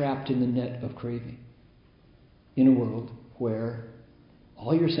not be trapped in the net of craving in a world where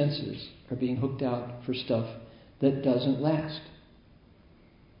all your senses are being hooked out for stuff that doesn't last,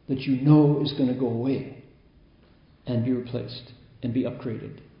 that you know is going to go away and be replaced and be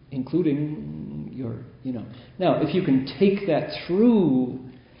upgraded, including your, Now, if you can take that through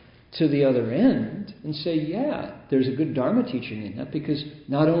to the other end and say, yeah, there's a good Dharma teaching in that, because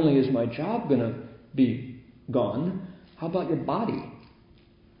not only is my job going to be gone, how about your body?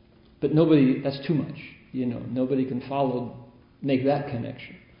 But that's too much. Nobody can make that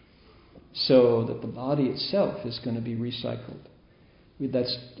connection. So that the body itself is going to be recycled.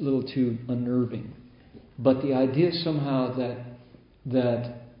 That's a little too unnerving. But the idea somehow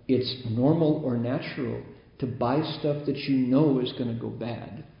that it's normal or natural to buy stuff that you know is going to go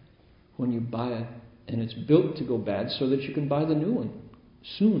bad when you buy it, and it's built to go bad so that you can buy the new one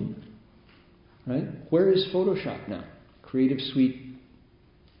soon. Right? Where is Photoshop now? Creative Suite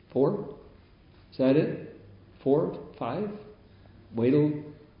 4? Is that it? 4? 5? Wait till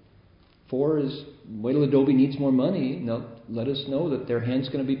Adobe needs more money. Now let us know that their hand's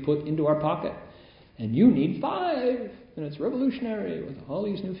going to be put into our pocket. And you need 5. And it's revolutionary with all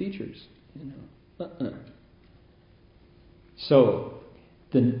these new features. So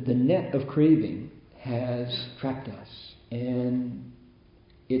the net of craving has trapped us. And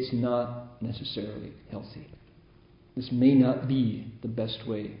it's not necessarily healthy. This may not be the best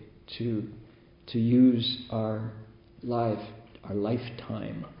way to use our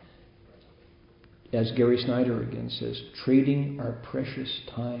lifetime. As Gary Snyder again says, trading our precious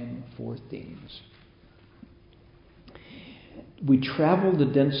time for things. We travel the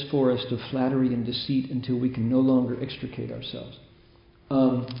dense forest of flattery and deceit until we can no longer extricate ourselves.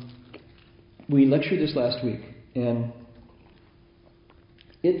 We lectured this last week, and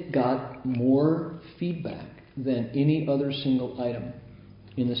it got more feedback than any other single item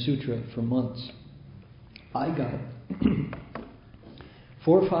in the sutra for months. I got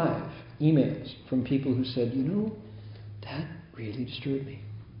 4 or 5 emails from people who said, that really disturbed me,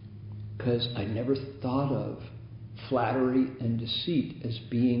 because I never thought of flattery and deceit as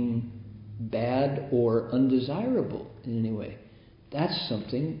being bad or undesirable in any way. That's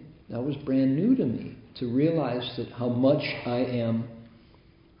something that was brand new to me, to realize that how much I am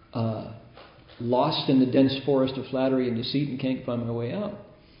lost in the dense forest of flattery and deceit and can't find my way out.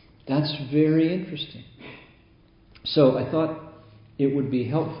 That's very interesting. So I thought it would be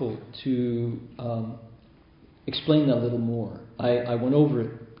helpful to explain that a little more. I went over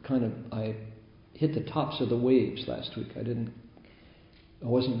it I hit the tops of the waves last week. I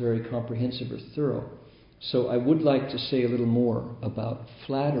wasn't very comprehensive or thorough. So I would like to say a little more about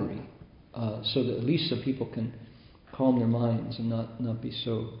flattery, so that at least some people can calm their minds and not be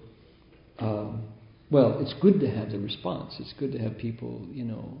so... it's good to have the response. It's good to have people,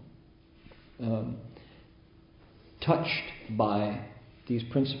 touched by these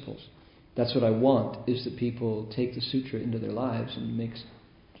principles. That's what I want, is that people take the sutra into their lives and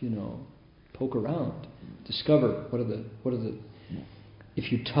poke around, discover what are the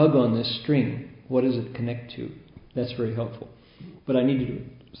if you tug on this string, what does it connect to? That's very helpful. But I need to do it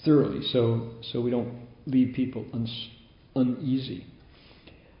thoroughly so we don't leave people uneasy.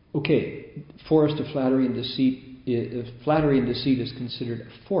 Okay, forest of flattery and deceit. Flattery and deceit is considered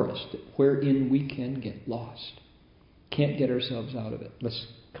a forest wherein we can get lost. Can't get ourselves out of it. Let's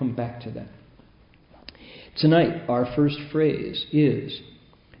come back to that. Tonight, our first phrase is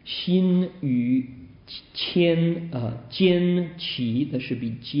心与坚齐, that should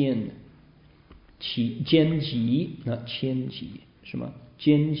be 坚集, not 千集, 什么?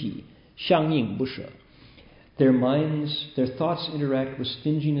 坚集, 相应不舍. Their minds, their thoughts interact with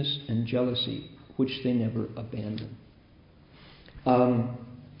stinginess and jealousy, which they never abandon.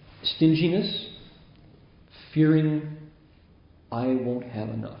 Stinginess, fearing I won't have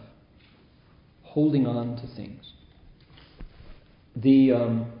enough, holding on to things.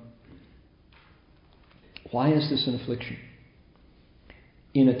 Why is this an affliction?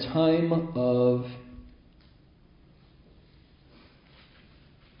 In a time of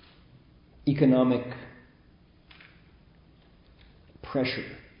economic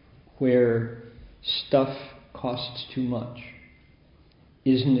pressure, where stuff costs too much,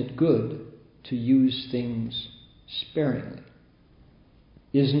 isn't it good to use things sparingly?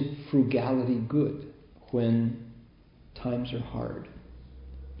 Isn't frugality good when times are hard?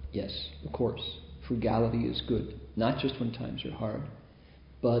 Yes, of course, frugality is good, not just when times are hard,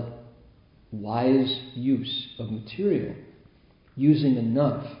 but wise use of material, using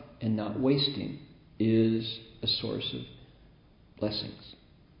enough and not wasting, is a source of blessings.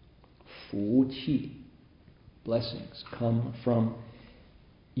 福气, blessings come from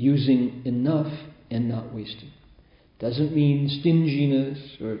using enough and not wasting. Doesn't mean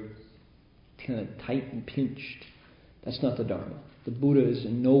stinginess or kind of tight and pinched. That's not the Dharma. The Buddha is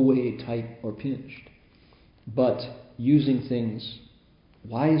in no way tight or pinched. But using things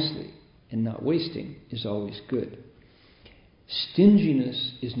wisely and not wasting is always good.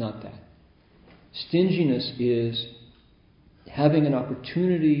 Stinginess is not that. Stinginess is having an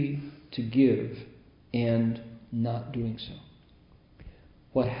opportunity to give and not doing so.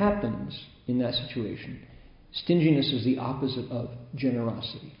 What happens in that situation, stinginess is the opposite of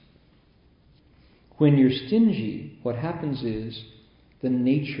generosity. When you're stingy, what happens is the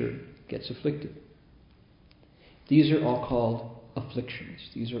nature gets afflicted. These are all called afflictions.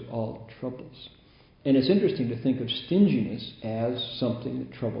 These are all troubles. And it's interesting to think of stinginess as something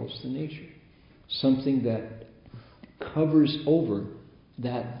that troubles the nature, something that covers over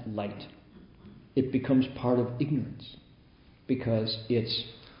that light. It becomes part of ignorance because it's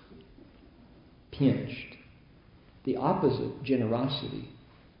pinched. The opposite, generosity,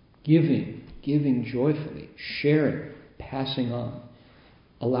 giving joyfully, sharing, passing on,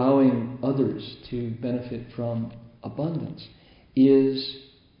 allowing others to benefit from abundance, is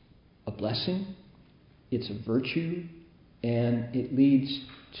a blessing, it's a virtue, and it leads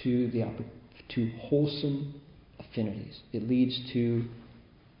to wholesome affinities. It leads to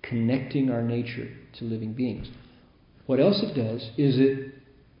connecting our nature to living beings. What else it does is it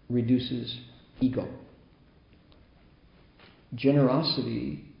reduces ego.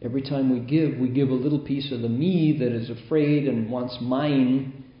 Generosity, every time we give a little piece of the me that is afraid and wants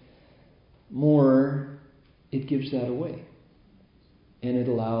mine more. It gives that away. And it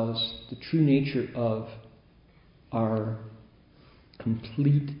allows the true nature of our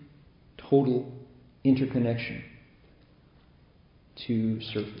complete, total interconnection to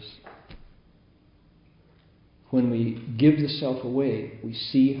surface. When we give the self away, we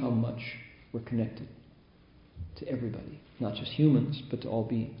see how much we're connected to everybody, not just humans, but to all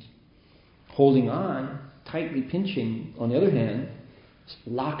beings. Holding on, tightly pinching, on the other hand,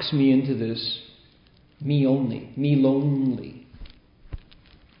 locks me into this me only, me lonely,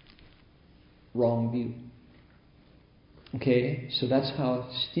 wrong view. Okay, so that's how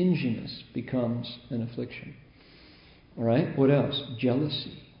stinginess becomes an affliction. All right, what else?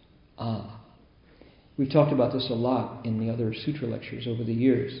 Jealousy. We've talked about this a lot in the other sutra lectures over the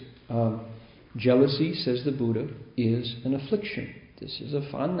years. Jealousy, says the Buddha, is an affliction. This is a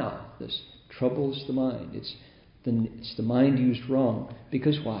phanna. This troubles the mind. It's the mind used wrong.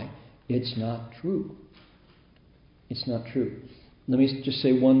 Because why? It's not true. It's not true. Let me just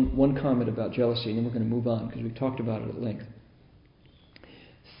say one comment about jealousy, and then we're going to move on because we've talked about it at length.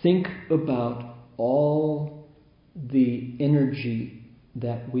 Think about all the energy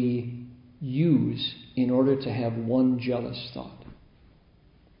that we use in order to have one jealous thought.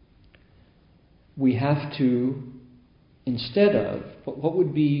 We have to, instead of, what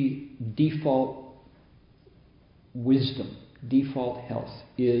would be default wisdom, default health,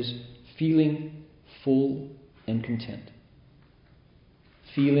 is feeling full and content.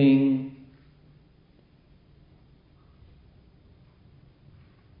 Feeling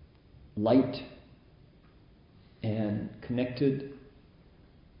light and connected,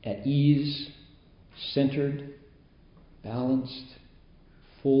 at ease, centered, balanced,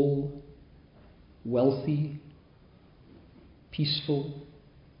 full, wealthy, peaceful.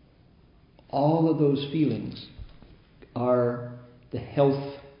 All of those feelings are the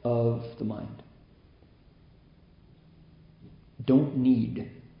health of the mind. Don't need.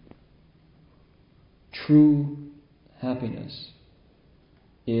 True happiness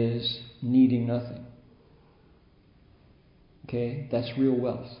is needing nothing. Okay? That's real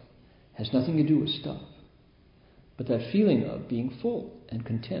wealth. Has nothing to do with stuff. But that feeling of being full and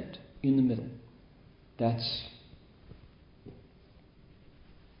content in the middle, that's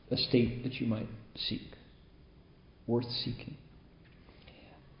a state that you might seek, worth seeking.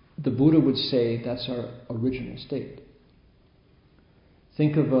 The Buddha would say that's our original state.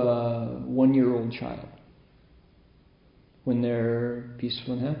 Think of a 1-year-old child. When they're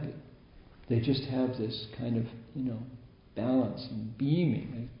peaceful and happy, they just have this kind of, balance and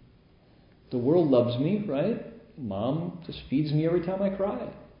beaming. The world loves me, right? Mom just feeds me every time I cry.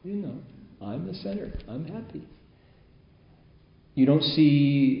 I'm the center. I'm happy. You don't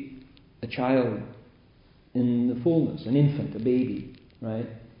see a child in the fullness, an infant, a baby, right?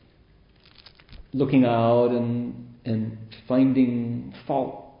 Looking out and finding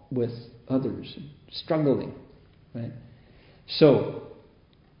fault with others, struggling, right? So,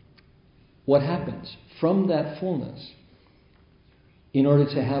 what happens? From that fullness, in order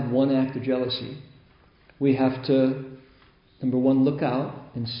to have one act of jealousy, we have to, number one, look out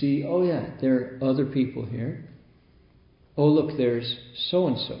and see, oh yeah, there are other people here. Oh look, there's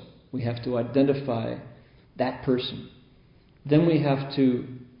so-and-so. We have to identify that person. Then we have to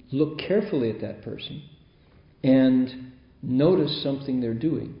look carefully at that person and notice something they're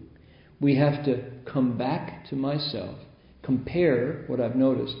doing. We have to come back to myself, compare what I've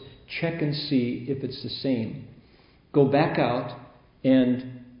noticed, check and see if it's the same. Go back out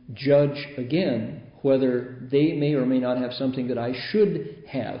and judge again whether they may or may not have something that I should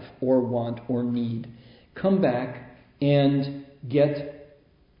have or want or need. Come back and get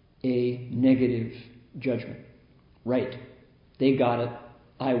a negative judgment. Right. They got it.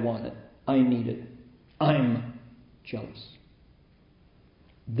 I want it. I need it. I'm jealous.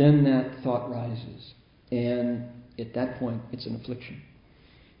 Then that thought rises. And at that point, it's an affliction.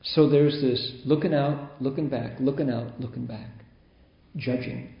 So there's this looking out, looking back, looking out, looking back,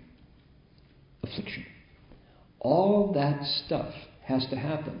 judging, affliction. All that stuff has to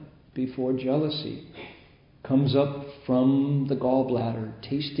happen before jealousy comes up from the gallbladder,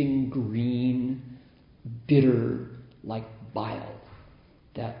 tasting green, bitter, like bile.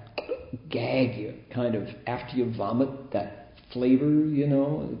 That gag you, kind of, after you vomit, that flavor,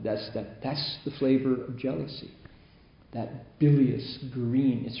 that's the flavor of jealousy. That bilious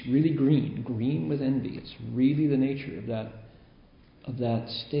green, it's really green with envy. It's really the nature of that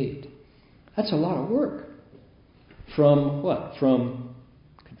state. That's a lot of work. From what? From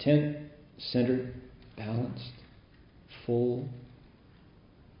content, centered, balanced, full,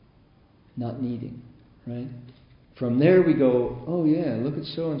 not needing, right? From there we go, oh yeah, look at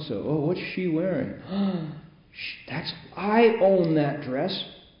so-and-so. Oh, what's she wearing? I own that dress.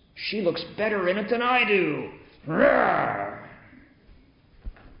 She looks better in it than I do.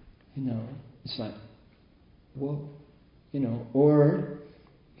 It's like, well, or,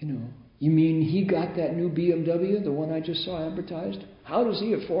 you mean he got that new BMW, the one I just saw advertised? How does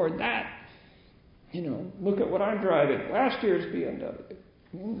he afford that? Look at what I'm driving. Last year's BMW.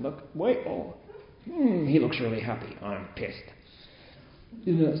 He looks really happy. I'm pissed.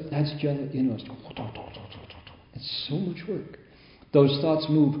 That's jealous. It's so much work. Those thoughts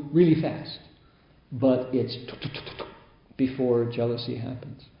move really fast, but it's before jealousy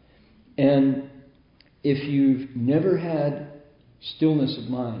happens. And if you've never had stillness of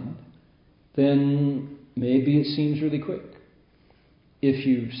mind, then maybe it seems really quick. If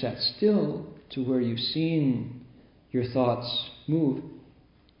you've sat still to where you've seen your thoughts move,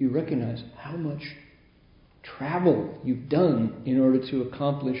 you recognize how much travel you've done in order to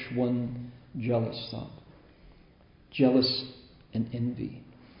accomplish one jealous thought. Jealous and envy.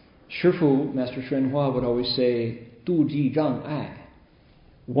 Shifu, Master Hsuan Hua, would always say, Du Ji Zhang Ai.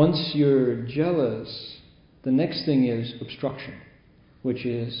 Once you're jealous, the next thing is obstruction, which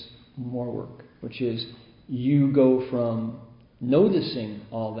is more work, which is you go from noticing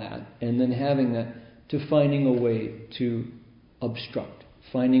all that and then having that to finding a way to obstruct,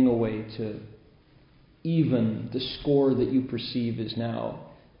 finding a way to even the score that you perceive is now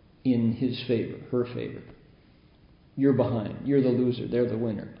in his favor, her favor. You're behind. You're the loser. They're the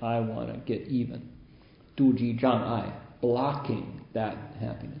winner. I want to get even. Du Ji Zhang Ai. Blocking that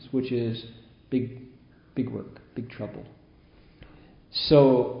happiness, which is big work, big trouble.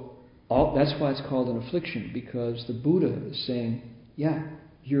 So that's why it's called an affliction, because the Buddha is saying, yeah,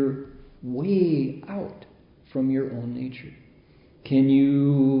 you're way out from your own nature. Can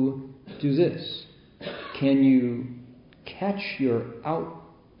you do this? Can you catch your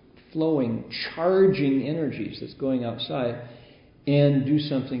outflowing, charging energies that's going outside and do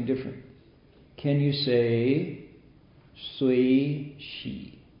something different? Can you say, Sui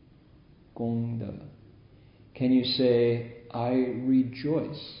Shi Gong De? Can you say, I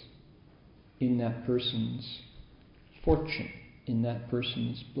rejoice in that person's fortune, in that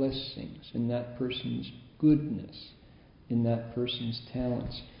person's blessings, in that person's goodness, in that person's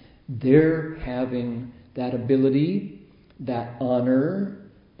talents. They're having that ability, that honor,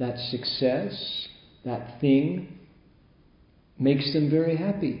 that success, that thing makes them very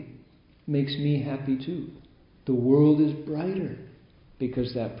happy. Makes me happy too. The world is brighter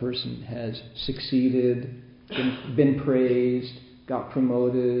because that person has succeeded, been praised, got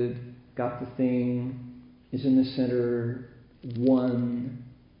promoted, got the thing, is in the center, won,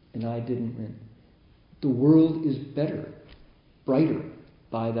 and I didn't win. The world is better, brighter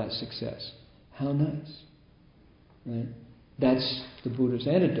by that success. How nice. Right? That's the Buddha's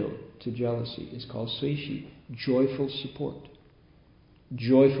antidote to jealousy. It's called suishi, joyful support.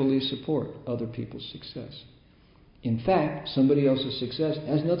 Joyfully support other people's success. In fact, somebody else's success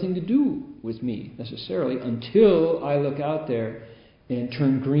has nothing to do with me necessarily until I look out there and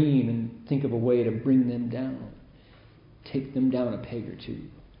turn green and think of a way to bring them down. Take them down a peg or two.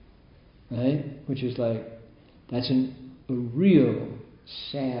 Right? Which is like, that's a real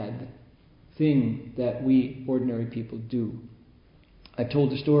sad thing that we ordinary people do. I've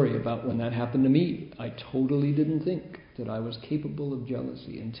told the story about when that happened to me. I totally didn't think that I was capable of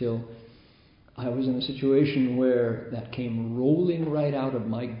jealousy until I was in a situation where that came rolling right out of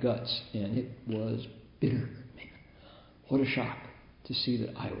my guts, and it was bitter. Man, what a shock to see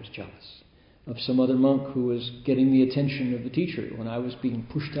that I was jealous of some other monk who was getting the attention of the teacher when I was being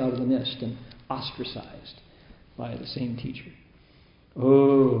pushed out of the nest and ostracized by the same teacher.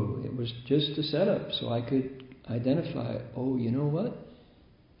 Oh, it was just a setup so I could identify, oh, you know what?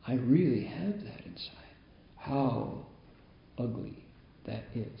 I really have that inside. How ugly that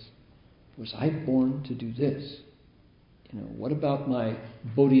is. Was I born to do this? What about my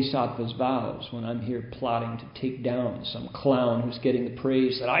bodhisattva's vows when I'm here plotting to take down some clown who's getting the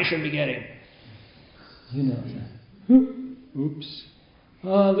praise that I should be getting? Oops.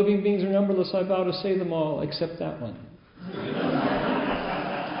 Living beings are numberless. I vow to save them all except that one.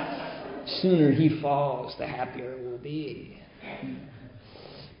 Sooner he falls, the happier we'll be.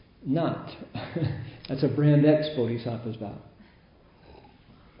 Not. That's a brand X bodhisattva's vow.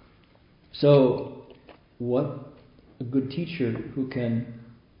 So, what a good teacher who can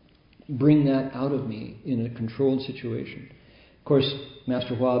bring that out of me in a controlled situation. Of course,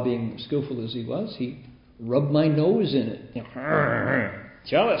 Master Hua, being skillful as he was, he rubbed my nose in it.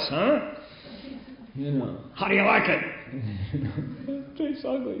 Jealous, huh? How do you like it? It tastes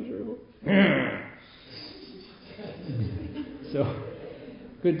ugly, sure. So,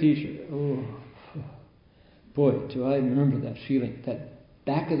 good teacher. Oh, boy, do I remember that feeling, that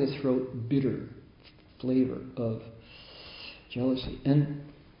back of the throat bitter flavor of jealousy. And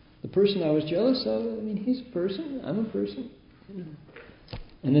the person I was jealous of, he's a person, I'm a person.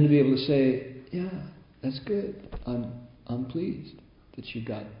 And then to be able to say, yeah, that's good. I'm pleased that you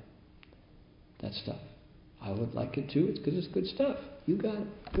got that stuff. I would like it too. It's because it's good stuff. You got it.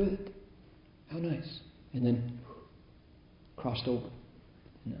 Good. How nice. And then crossed over.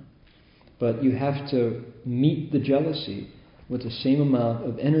 But you have to meet the jealousy with the same amount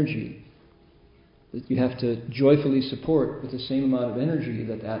of energy. That you have to joyfully support with the same amount of energy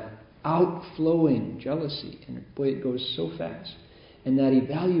that outflowing jealousy. And boy, it goes so fast. And that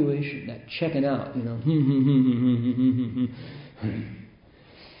evaluation, that checking out,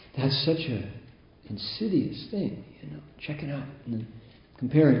 that's such a insidious thing, checking out and then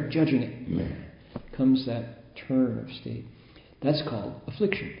comparing, judging it. Comes that turn of state. That's called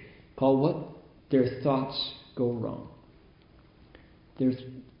affliction. Called what? Their thoughts go wrong.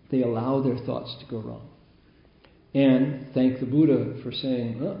 They allow their thoughts to go wrong. And thank the Buddha for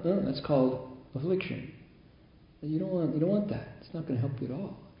saying, that's called affliction. You don't want that. It's not going to help you at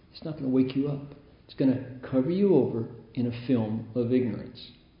all. It's not going to wake you up. It's going to cover you over in a film of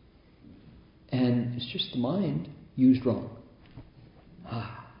ignorance. And it's just the mind used wrong.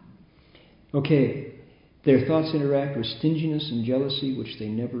 Okay. Their thoughts interact with stinginess and jealousy, which they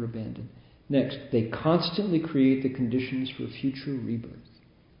never abandon. Next, they constantly create the conditions for future rebirth.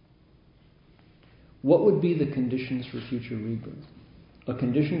 What would be the conditions for future rebirth? A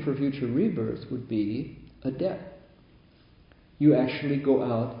condition for future rebirth would be a death. You actually go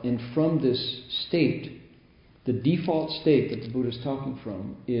out, and from this state, the default state that the Buddha is talking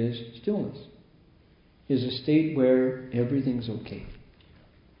from is stillness. Is a state where everything's okay.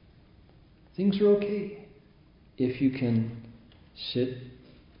 Things are okay. If you can sit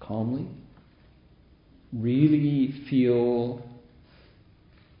calmly, really feel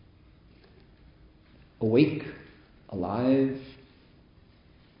awake, alive,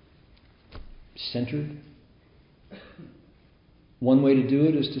 centered, one way to do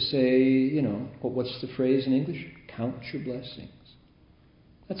it is to say, what's the phrase in English? Count your blessings.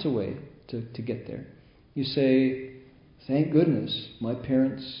 That's a way to get there. You say, thank goodness my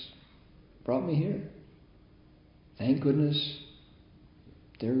parents brought me here. Thank goodness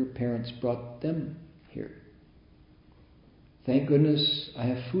their parents brought them here. Thank goodness I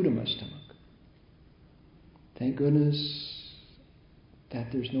have food in my stomach. Thank goodness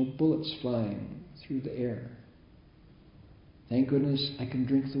that there's no bullets flying through the air. Thank goodness I can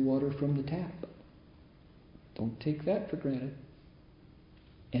drink the water from the tap. Don't take that for granted.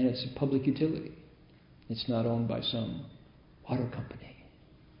 And it's a public utility. It's not owned by some water company.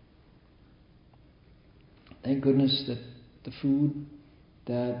 Thank goodness that the food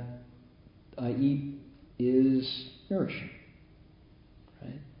that I eat is nourishing.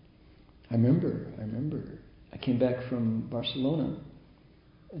 Right? I remember I came back from Barcelona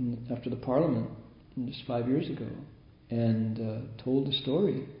after the Parliament just 5 years ago and told the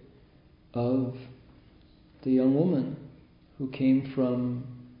story of the young woman who came from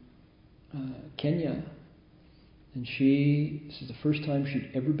Kenya, and this is the first time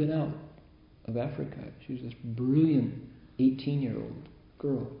she'd ever been out of Africa. She was this brilliant 18-year-old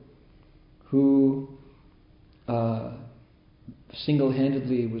girl who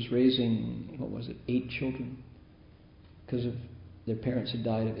single-handedly was raising, 8 children, because of their parents had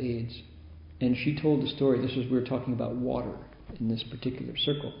died of AIDS. And she told the story. We were talking about water in this particular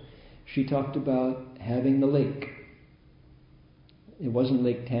circle. She talked about having the lake. It wasn't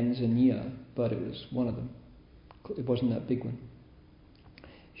Lake Tanzania, but it was one of them. It wasn't that big one.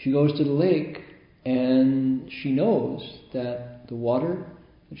 She goes to the lake, and she knows that the water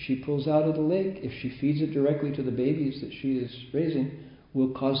that she pulls out of the lake, if she feeds it directly to the babies that she is raising,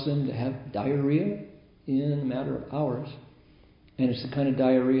 will cause them to have diarrhea in a matter of hours. And it's the kind of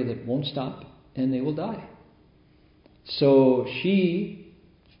diarrhea that won't stop, and they will die. So she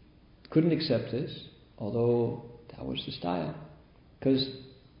couldn't accept this, although that was the style, because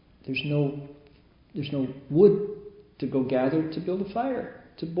there's no wood to go gather to build a fire,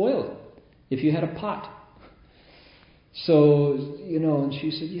 to boil it, if you had a pot. So, and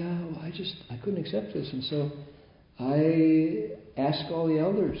she said, I couldn't accept this. And so I asked all the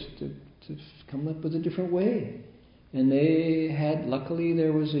elders to come up with a different way. And luckily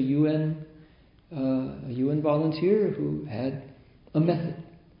there was a UN volunteer who had a method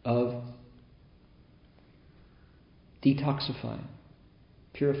of detoxifying,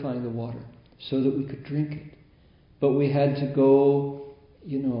 purifying the water so that we could drink it. But we had to go,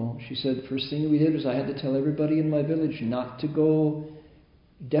 she said the first thing we did was I had to tell everybody in my village not to go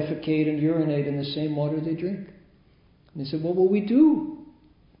defecate and urinate in the same water they drink. And they said, well, what we do?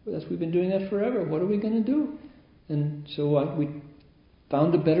 We've been doing that forever. What are we going to do? And so we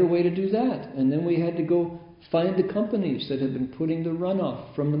found a better way to do that. And then we had to go find the companies that had been putting the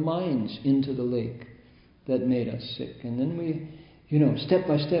runoff from the mines into the lake that made us sick. And then we, step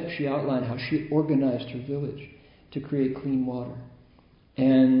by step, she outlined how she organized her village to create clean water.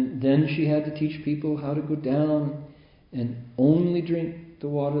 And then she had to teach people how to go down and only drink the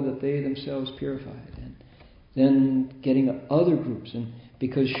water that they themselves purified. And then getting other groups. And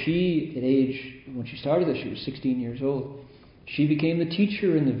because when she started this, she was 16 years old. She became the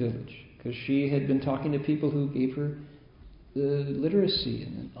teacher in the village because she had been talking to people who gave her the literacy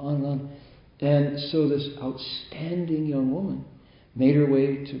and then on and on. And so this outstanding young woman made her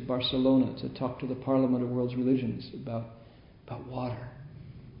way to Barcelona to talk to the Parliament of World Religions about water.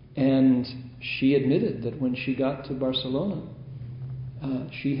 And she admitted that when she got to Barcelona,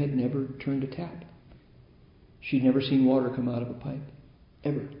 she had never turned a tap. She'd never seen water come out of a pipe,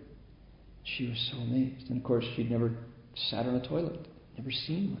 ever. She was so amazed. And of course, she'd never sat on a toilet, never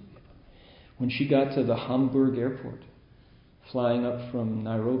seen one. When she got to the Hamburg airport, flying up from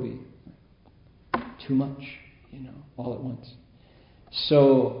Nairobi, too much, all at once.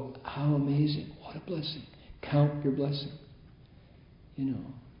 So, how amazing. What a blessing. Count your blessing.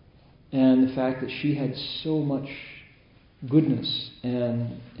 And the fact that she had so much goodness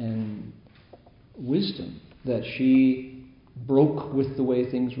and wisdom that she broke with the way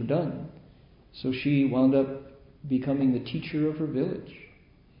things were done. So she wound up becoming the teacher of her village.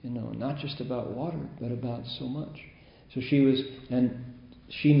 Not just about water, but about so much. So she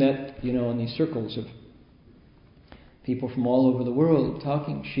met, in these circles of people from all over the world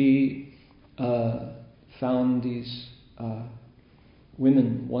talking. She found these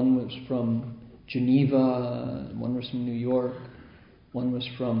women. One was from Geneva, one was from New York, one was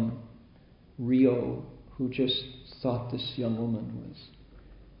from Rio, who just thought this young woman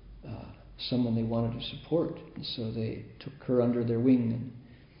was someone they wanted to support. And so they took her under their wing and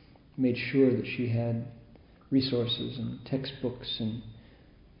made sure that she had resources and textbooks and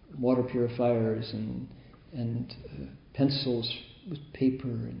water purifiers and pencils with paper,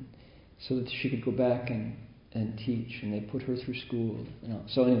 and so that she could go back and teach. And they put her through school.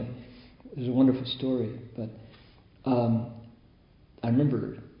 So anyway, it was a wonderful story. But I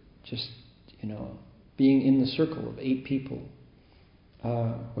remember just being in the circle of 8 people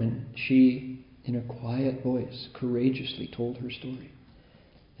when she, in a quiet voice, courageously told her story.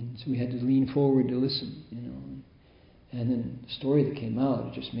 And so we had to lean forward to listen, And then the story that came out,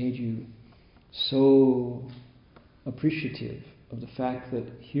 it just made you so appreciative of the fact that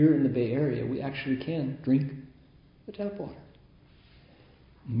here in the Bay Area, we actually can drink the tap water.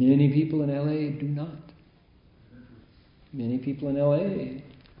 Many people in LA do not. Many people in LA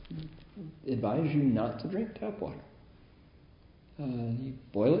advise you not to drink tap water. You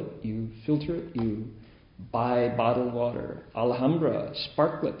boil it, you filter it, you buy bottled water, Alhambra,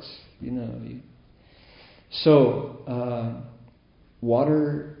 Sparklets, So,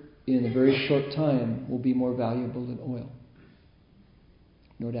 water in a very short time will be more valuable than oil.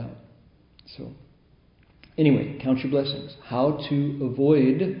 No doubt. So, anyway, count your blessings. How to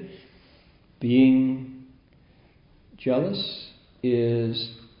avoid being jealous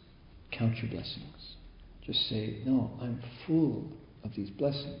is count your blessings. Just say, no, I'm full of these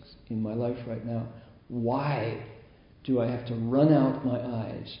blessings in my life right now. Why do I have to run out my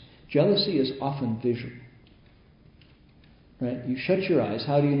eyes? Jealousy is often visual. Right? You shut your eyes,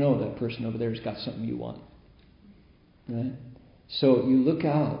 how do you know that person over there has got something you want? Right? So you look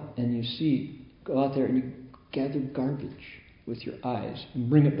out and you see, go out there and you gather garbage with your eyes and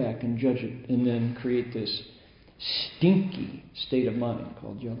bring it back and judge it, and then create this stinky state of mind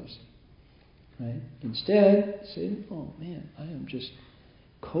called jealousy. Right? Instead, say, oh man, I am just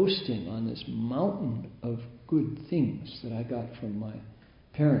coasting on this mountain of good things that I got from my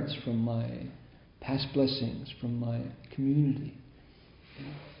parents, from my past blessings, from my community.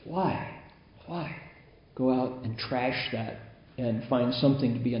 Why go out and trash that and find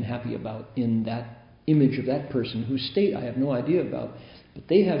something to be unhappy about in that image of that person whose state I have no idea about, but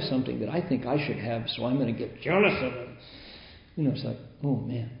they have something that I think I should have, so I'm going to get jealous of them. It's like, oh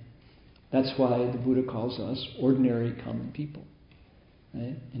man. That's why the Buddha calls us ordinary common people,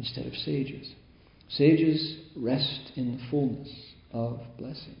 right? Instead of sages. Sages rest in the fullness of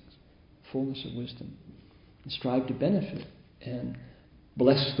blessings, fullness of wisdom, and strive to benefit and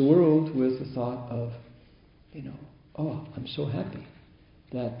bless the world with the thought of, oh, I'm so happy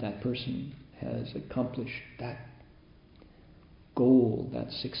that that person has accomplished that goal,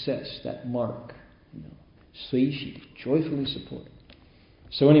 that success, that mark. Suishi, joyfully support.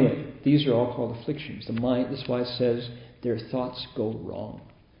 So anyway, these are all called afflictions. The mind, that's why it says their thoughts go wrong.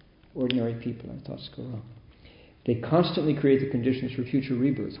 Ordinary people, our thoughts go wrong. They constantly create the conditions for future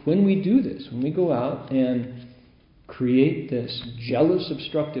rebirth. When we do this, when we go out and create this jealous,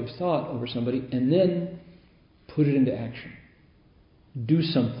 obstructive thought over somebody and then put it into action, do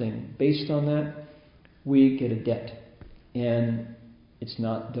something based on that, we get a debt. And it's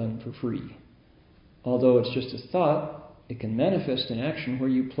not done for free. Although it's just a thought, it can manifest in action where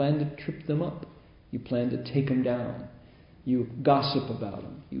you plan to trip them up. You plan to take them down. You gossip about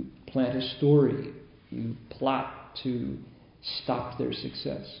them. You plant a story. You plot to stop their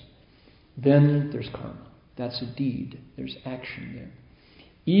success. Then there's karma. That's a deed. There's action there.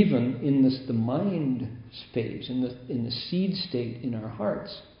 Even in the mind phase, in the seed state in our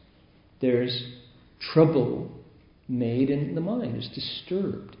hearts, there's trouble made in the mind. It's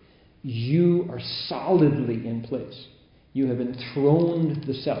disturbed. You are solidly in place. You have enthroned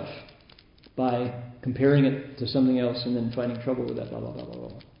the self by comparing it to something else and then finding trouble with that, blah, blah, blah, blah,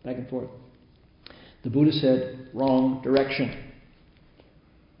 blah, back and forth. The Buddha said, wrong direction.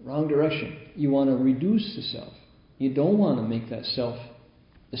 Wrong direction. You want to reduce the self. You don't want to make that self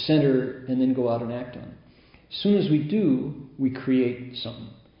the center and then go out and act on it. As soon as we do, we create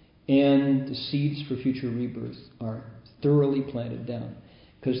something. And the seeds for future rebirth are thoroughly planted down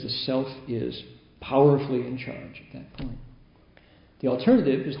because the self is powerfully in charge at that point. The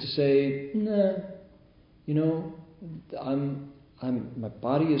alternative is to say, my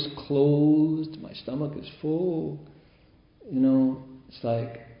body is closed, my stomach is full. It's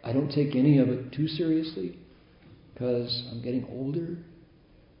like I don't take any of it too seriously because I'm getting older.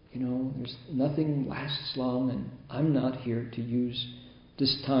 There's nothing lasts long, and I'm not here to use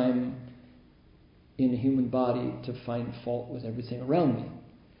this time in a human body to find fault with everything around me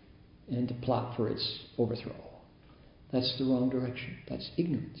and to plot for its overthrow. That's the wrong direction. That's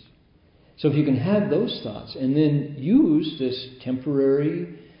ignorance. So if you can have those thoughts and then use this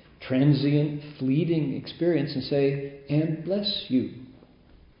temporary, transient, fleeting experience and say, and bless you.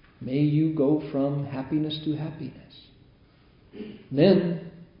 May you go from happiness to happiness.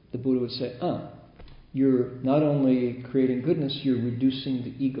 Then the Buddha would say, you're not only creating goodness, you're reducing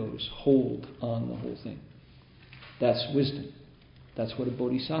the ego's hold on the whole thing. That's wisdom. That's what a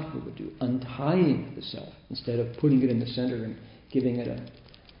bodhisattva would do, untying the self instead of putting it in the center and giving it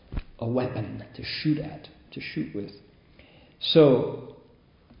a weapon to shoot with. So,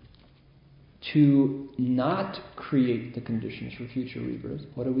 to not create the conditions for future rebirth,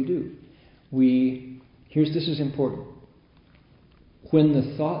 what do? This is important. When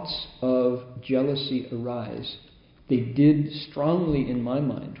the thoughts of jealousy arise, they did strongly in my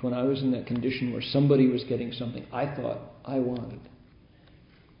mind when I was in that condition where somebody was getting something I thought I wanted.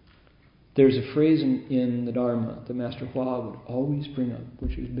 There's a phrase in the Dharma that Master Hua would always bring up,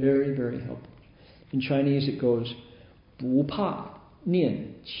 which is very, very helpful. In Chinese it goes, 不怕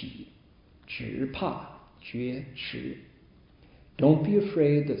念起, 只怕觉迟. Don't be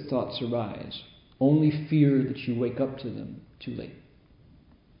afraid that thoughts arise. Only fear that you wake up to them too late.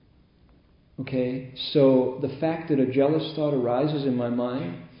 Okay, so the fact that a jealous thought arises in my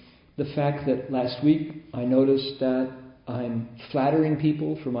mind, the fact that last week I noticed that I'm flattering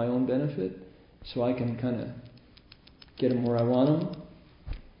people for my own benefit, so I can kind of get them where I want them.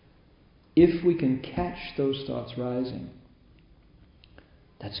 If we can catch those thoughts rising,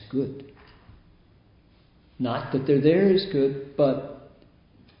 that's good. Not that they're there is good, but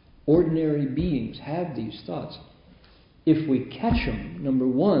ordinary beings have these thoughts. If we catch them, number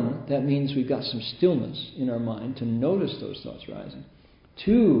one, that means we've got some stillness in our mind to notice those thoughts rising.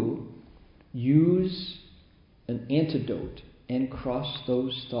 Two, use an antidote and cross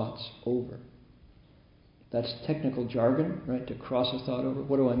those thoughts over. That's technical jargon, right? To cross a thought over.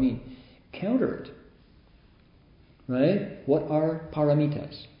 What do I mean? Counter it. Right? What are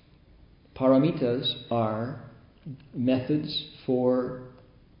paramitas? Paramitas are methods for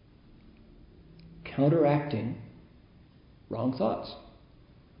counteracting wrong thoughts,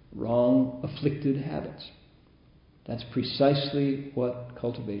 wrong afflicted habits. That's precisely what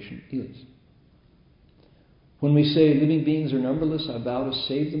cultivation is. When we say living beings are numberless, I vow to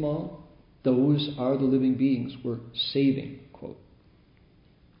save them all, those are the living beings we're saving, quote.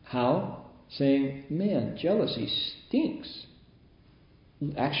 How? Saying, man, jealousy stinks.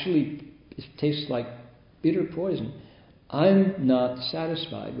 Actually, it tastes like bitter poison. I'm not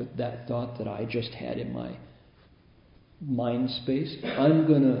satisfied with that thought that I just had in my mind space. I'm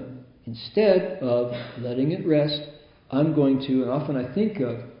going to, instead of letting it rest, I'm going to, and often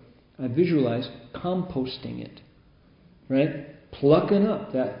I visualize composting it, right? Plucking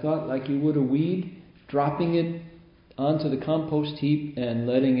up that thought like you would a weed, dropping it onto the compost heap and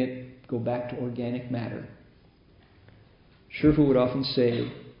letting it go back to organic matter. Shifu would often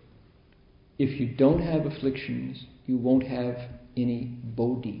say, if you don't have afflictions, you won't have any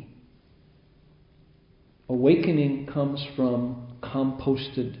bodhi. Awakening comes from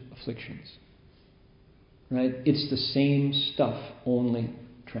composted afflictions. Right? It's the same stuff, only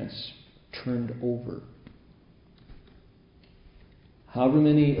turned over. However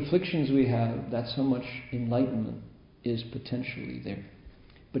many afflictions we have, that's how much enlightenment is potentially there.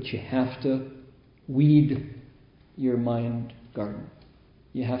 But you have to weed your mind garden.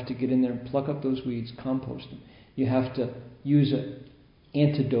 You have to get in there and pluck up those weeds, compost them. You have to use an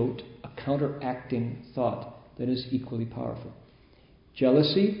antidote, a counteracting thought that is equally powerful.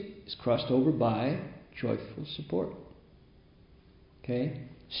 Jealousy is crossed over by joyful support. Okay?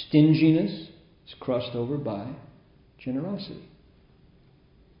 Stinginess is crossed over by generosity.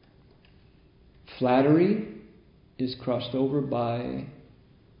 Flattery is crossed over by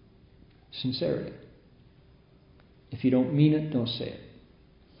sincerity. If you don't mean it, don't say it.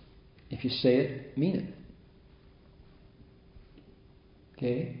 If you say it, mean it.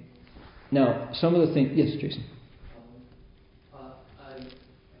 Okay? Now, some of the things... Yes, Jason? I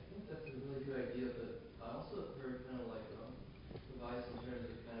think that's a really good idea, but I also heard kind of like advice in terms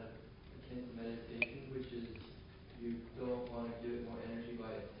of kind of akin to meditation, which is you don't want to give it more energy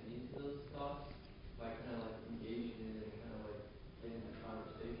by attending to those thoughts, by kind of like engaging in it and kind of like getting the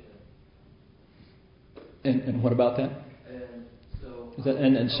conversation. And what about that? And so...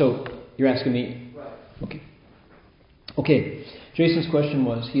 So you're asking me... Right. Okay. Jason's question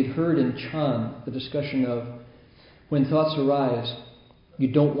was, he had heard in Chan the discussion of when thoughts arise, you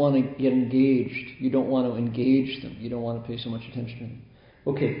don't want to get engaged. You don't want to engage them. You don't want to pay so much attention to them.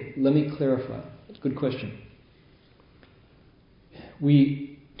 Okay, let me clarify. It's a good question.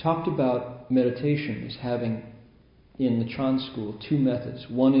 We talked about meditation as having, in the Chan school, two methods.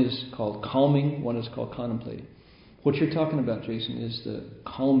 One is called calming, one is called contemplating. What you're talking about, Jason, is the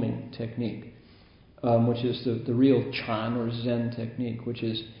calming technique, which is the real Chan or Zen technique, which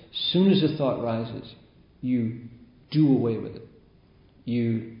is Soon as a thought rises, you do away with it.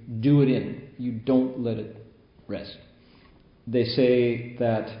 You do it in. You don't let it rest. They say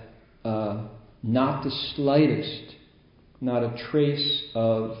that not the slightest, not a trace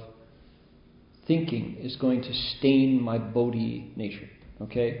of thinking is going to stain my bodhi nature.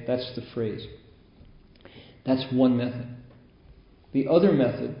 Okay? That's the phrase. That's one method. The other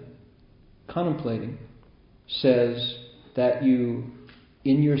method, contemplating, says that you,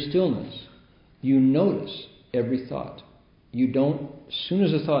 in your stillness, you notice every thought. You don't, as soon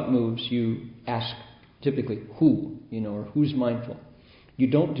as a thought moves, you ask typically who, or who's mindful. You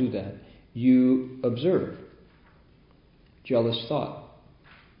don't do that. You observe. Jealous thought.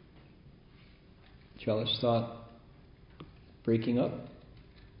 Jealous thought breaking up.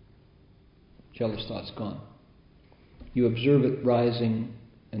 Jealous thought's gone. You observe it rising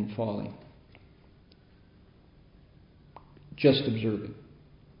and falling. Just observe it.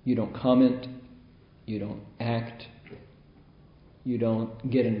 You don't comment. You don't act. You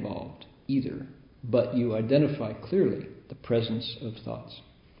don't get involved either. But you identify clearly the presence of thoughts.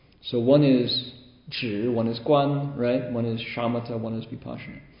 So one is zhi, one is guan, right? One is shamatha, one is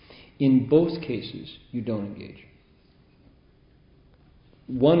vipassana. In both cases, you don't engage.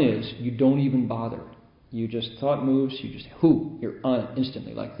 One is you don't even bother. You just, thought moves, you just, you're on it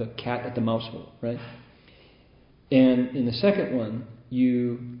instantly, like the cat at the mouse hole, right? And in the second one,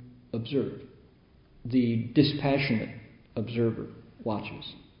 you observe. The dispassionate observer watches.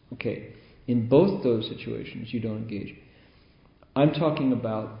 Okay. In both those situations, you don't engage. I'm talking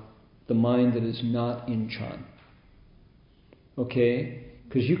about the mind that is not in Chan. Okay?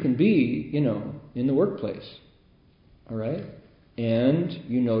 Because you can be, in the workplace. All right? And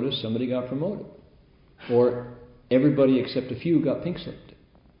you notice somebody got promoted. Or everybody except a few got pink slipped.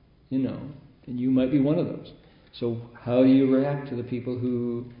 And you might be one of those. So how do you react to the people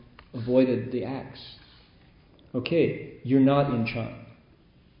who avoided the axe? Okay, you're not in Chan.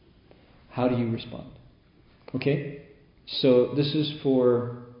 How do you respond? Okay? So this is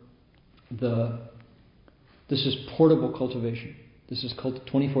this is portable cultivation. This is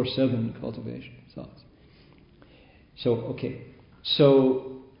 24/7 cultivation thoughts. So, okay.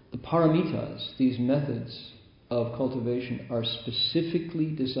 So the paramitas, these methods of cultivation, are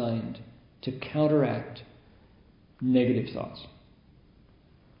specifically designed to counteract negative thoughts.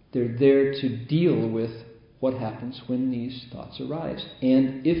 They're there to deal with what happens when these thoughts arise.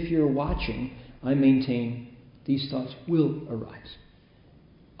 And if you're watching, I maintain these thoughts will arise.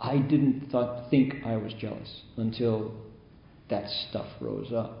 I didn't think I was jealous until that stuff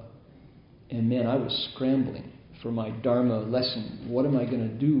rose up. And man, I was scrambling for my Dharma lesson. What am I going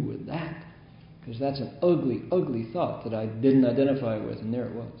to do with that? Because that's an ugly, ugly thought that I didn't identify with, and there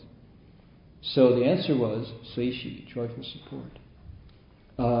it was. So the answer was Suishi, joyful support.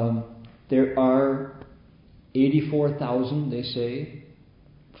 There are 84,000, they say,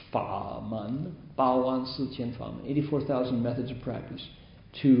 Fa Man, Ba Wan Si Qian Fa Man, 84,000 methods of practice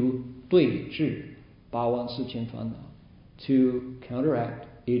to Dui Zhi, Ba Wan Si Qian Fa Na, to counteract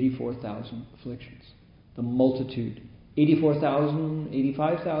 84,000 afflictions. The multitude, 84,000,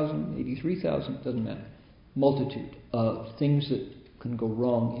 85,000, 83,000, doesn't matter. Multitude of things that can go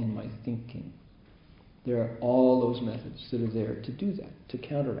wrong in my thinking. There are all those methods that are there to do that, to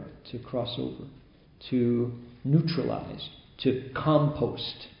counteract, to cross over, to neutralize, to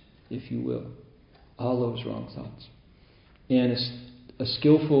compost, if you will, all those wrong thoughts. And a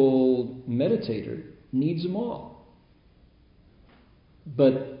skillful meditator needs them all.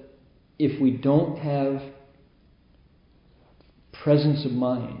 But if we don't have presence of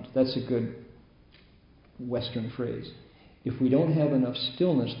mind, that's a good Western phrase. If we don't have enough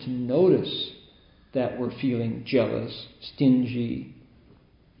stillness to notice that we're feeling jealous, stingy,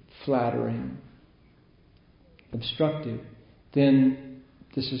 flattering, obstructive, then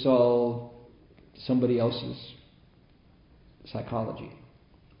this is all somebody else's psychology,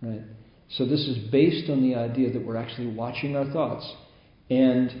 right? So this is based on the idea that we're actually watching our thoughts,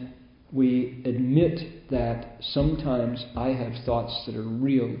 and we admit that sometimes I have thoughts that are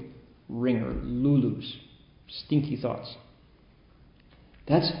real ringer, lulus, stinky thoughts.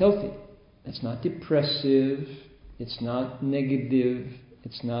 That's healthy. It's not depressive. It's not negative.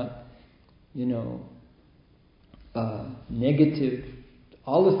 It's not, negative.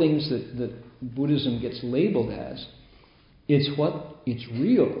 All the things that Buddhism gets labeled as, it's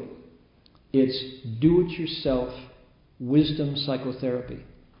real. It's do-it-yourself wisdom psychotherapy.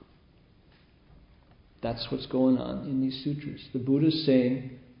 That's what's going on in these sutras. The Buddha's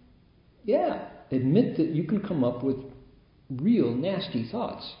saying, admit that you can come up with real nasty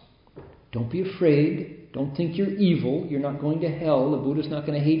thoughts. Don't be afraid. Don't think you're evil. You're not going to hell. The Buddha's not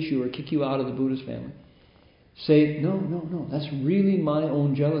going to hate you or kick you out of the Buddhist family. Say, no, that's really my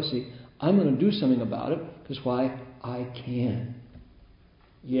own jealousy. I'm going to do something about it because why? I can.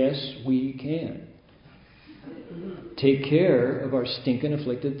 Yes, we can. Take care of our stinking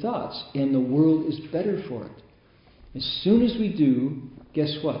afflicted thoughts, and the world is better for it. As soon as we do,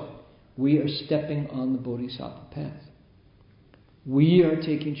 guess what? We are stepping on the Bodhisattva path. We are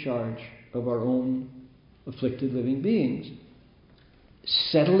taking charge of our own afflicted living beings,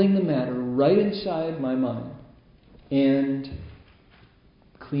 settling the matter right inside my mind, and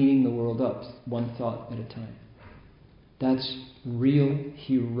cleaning the world up one thought at a time. That's real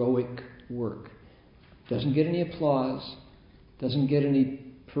heroic work. Doesn't get any applause, doesn't get any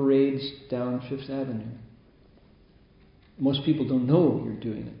parades down Fifth Avenue. Most people don't know you're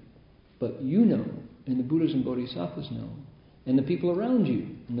doing it, but you know, and the Buddhas and Bodhisattvas know, and the people around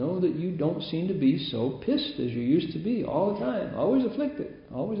you know that you don't seem to be so pissed as you used to be all the time, always afflicted,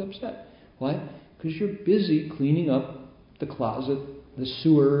 always upset. Why? Because you're busy cleaning up the closet, the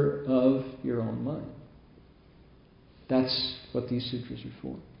sewer of your own mind. That's what these sutras are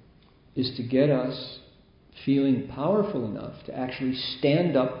for, is to get us feeling powerful enough to actually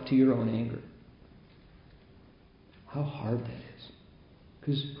stand up to your own anger. How hard that is.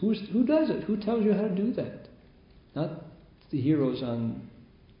 Because who does it? Who tells you how to do that? Not the heroes on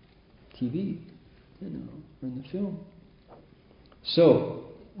TV, or in the film. So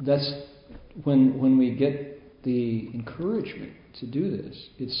that's when we get the encouragement to do this,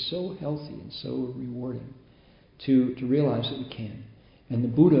 it's so healthy and so rewarding to realize that we can. And the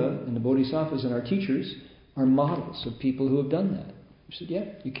Buddha and the Bodhisattvas and our teachers are models of people who have done that. We said, yeah,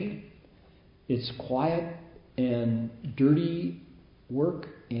 you can. It's quiet and dirty work,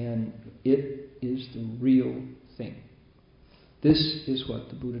 and it is the real thing. This is what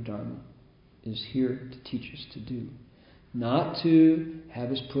the Buddha Dharma is here to teach us to do. Not to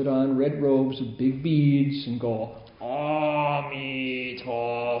have us put on red robes with big beads and go, Amitofo,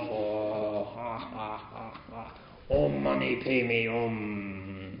 ha ha ha ha, Om money pay me,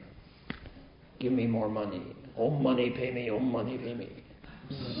 Om. Give me more money. Om money pay me, Om money pay me.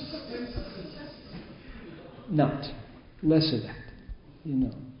 Not. Less of that.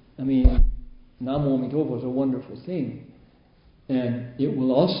 I mean, Namo Mitopo is a wonderful thing. And it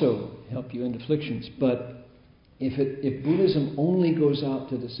will also help you in afflictions. But if Buddhism only goes out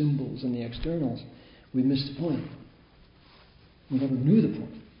to the symbols and the externals, we miss the point. We never knew the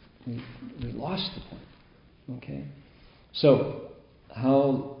point. We lost the point. Okay? So,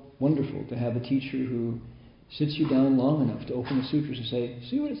 how wonderful to have a teacher who sits you down long enough to open the sutras and say,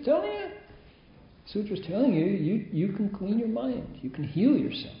 see what it's telling you? The sutra's telling you, you can clean your mind. You can heal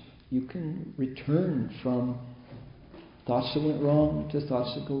yourself. You can return from thoughts that went wrong to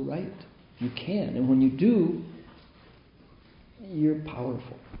thoughts that go right. You can. And when you do, you're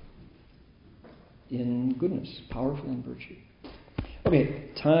powerful in goodness, powerful in virtue. Okay,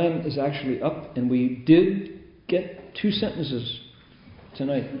 time is actually up, and we did get 2 sentences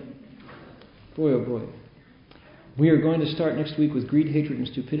tonight. Boy, oh boy. We are going to start next week with greed, hatred, and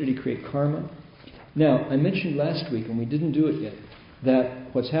stupidity create karma. Now, I mentioned last week, and we didn't do it yet,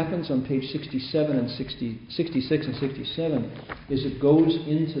 that what happens on page 67 and 66 and 67 is it goes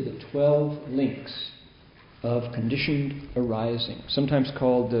into the 12 links of conditioned arising, sometimes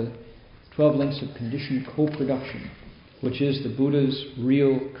called the 12 links of conditioned co-production, which is the Buddha's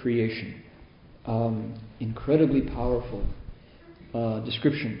real creation. Incredibly powerful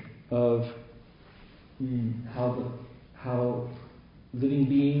description of how living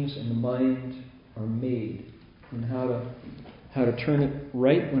beings and the mind are made, and how to turn it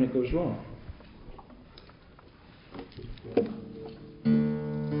right when it goes wrong.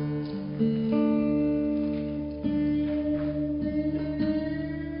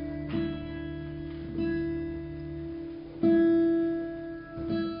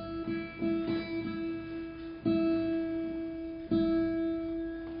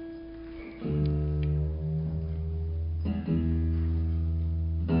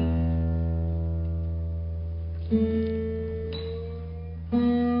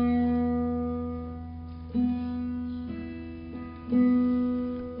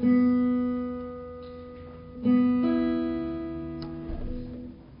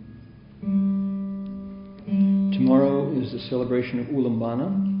 Tomorrow is the celebration of Ulambana,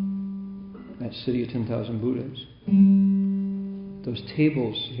 that city of 10,000 Buddhas. Those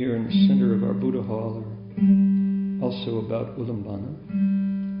tables here in the center of our Buddha hall are also about Ulambana.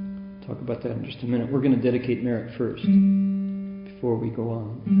 Talk about that in just a minute. We're going to dedicate merit first before we go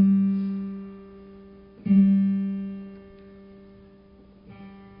on.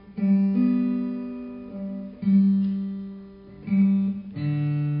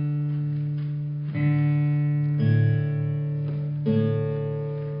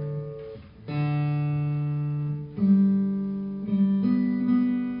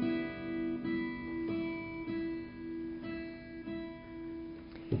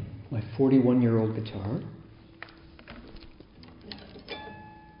 41-year-old guitar.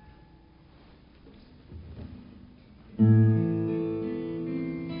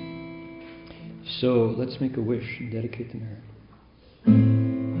 So let's make a wish and dedicate the merit.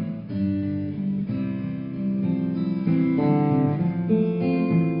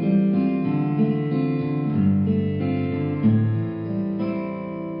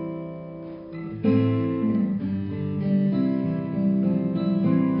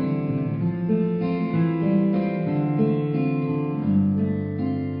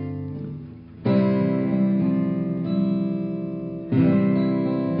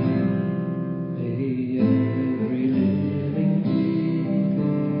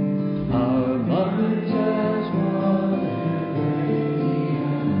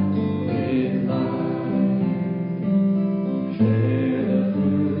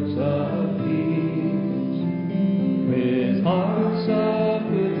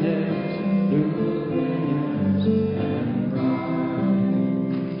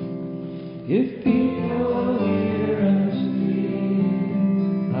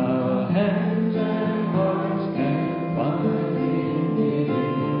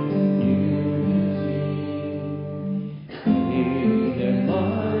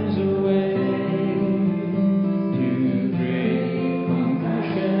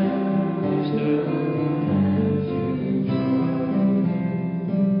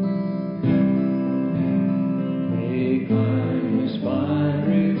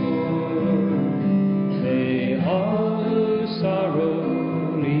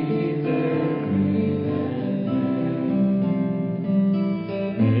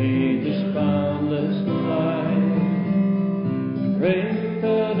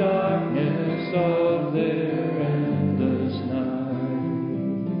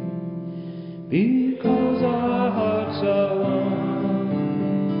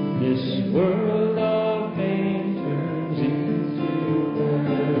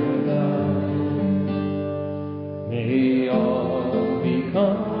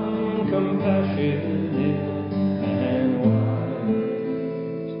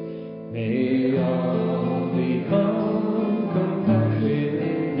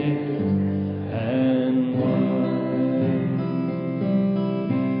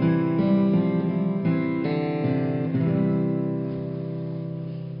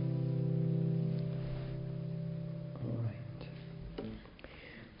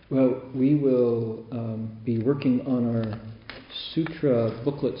 Well, we will be working on our sutra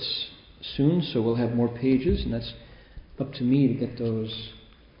booklets soon, so we'll have more pages, and that's up to me to get those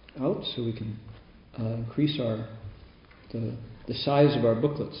out so we can increase the size of our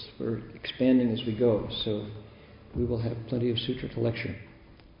booklets. We're expanding as we go, so we will have plenty of sutra to lecture.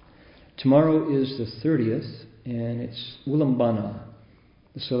 Tomorrow is the 30th, and it's Ulambana,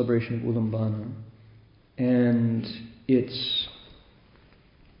 the celebration of Ulambana, and it's,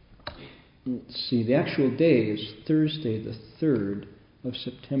 let's see, the actual day is Thursday the 3rd of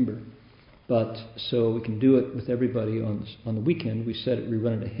September, but so we can do it with everybody on the weekend. We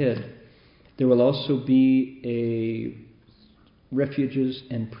run it ahead. There will also be a refuges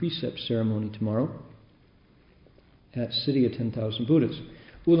and precept ceremony tomorrow at City of 10,000 Buddhas.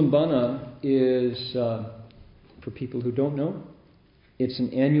 Ulambana is, for people who don't know, it's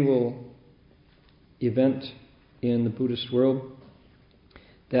an annual event in the Buddhist world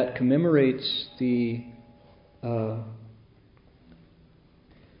that commemorates the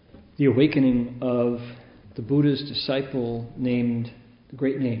awakening of the Buddha's disciple named, the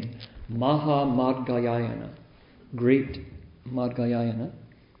great name, Maha Madhyayana, great Madhyayana,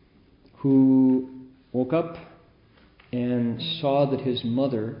 who woke up and saw that his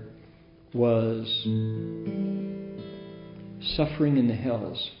mother was suffering in the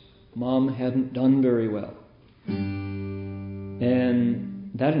hells. Mom hadn't done very well. And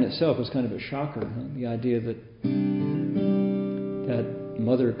that in itself was kind of a shocker, the idea that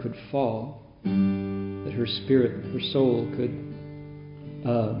mother could fall, that her spirit, her soul could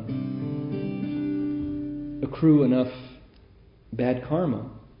accrue enough bad karma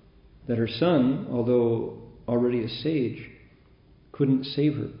that her son, although already a sage, couldn't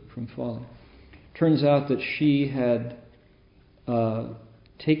save her from falling. Turns out that she had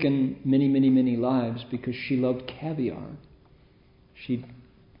taken many lives because she loved caviar.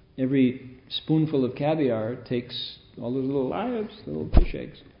 Every spoonful of caviar takes all those little lives, little fish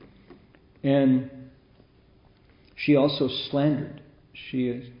eggs. And she also slandered.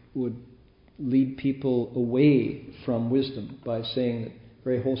 She would lead people away from wisdom by saying that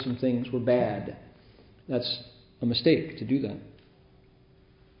very wholesome things were bad. That's a mistake to do that.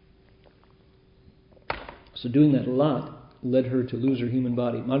 So doing that a lot led her to lose her human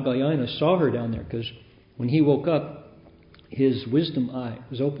body. Madhyayana saw her down there because when he woke up, his wisdom eye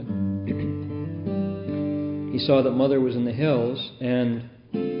was open. He saw that Mother was in the hills, and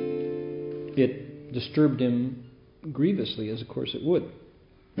it disturbed him grievously, as of course it would.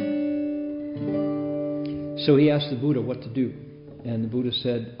 So he asked the Buddha what to do. And the Buddha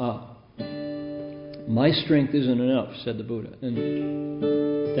said, my strength isn't enough, said the Buddha. And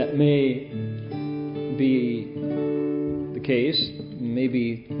that may be the case.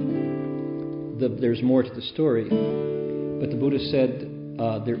 Maybe there's more to the story. But the Buddha said,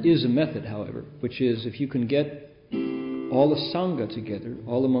 there is a method, however, which is if you can get all the Sangha together,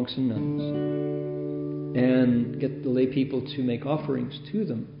 all the monks and nuns, and get the lay people to make offerings to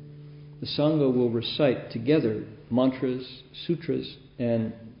them, the Sangha will recite together mantras, sutras,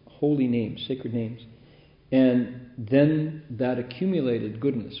 and holy names, sacred names. And then that accumulated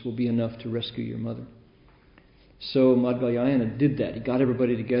goodness will be enough to rescue your mother. So Madhyayana did that. He got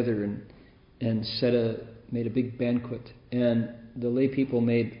everybody together and made a big banquet. And the lay people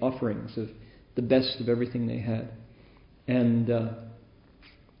made offerings of the best of everything they had. And the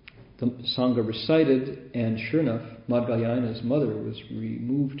Sangha recited, and sure enough, Madhyayana's mother was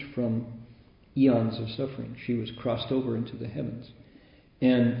removed from eons of suffering. She was crossed over into the heavens.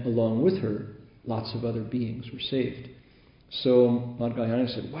 And along with her, lots of other beings were saved. So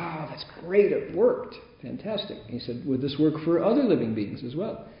Madhyayana said, wow, that's great, it worked. Fantastic. He said, would this work for other living beings as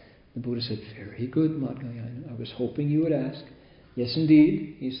well? The Buddha said, very good, Madhyayana. I was hoping you would ask. Yes,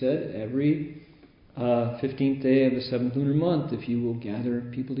 indeed, he said, every 15th day of the 7th lunar month, if you will gather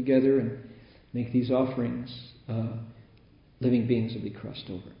people together and make these offerings, living beings will be crossed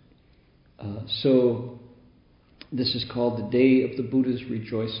over. So this is called the Day of the Buddha's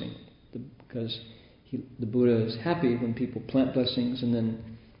Rejoicing, because the Buddha is happy when people plant blessings and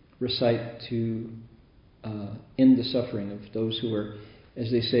then recite to end the suffering of those who are, as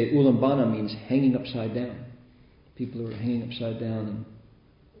they say, ulambana means hanging upside down. People who are hanging upside down in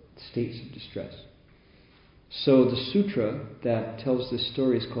states of distress. So the sutra that tells this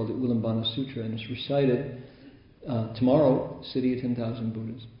story is called the Ulambana Sutra, and it's recited tomorrow, City of 10,000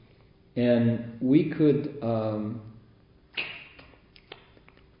 Buddhas. And we could,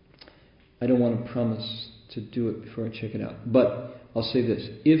 I don't want to promise to do it before I check it out, but I'll say this.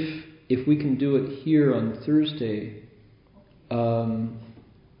 If we can do it here on Thursday, I'll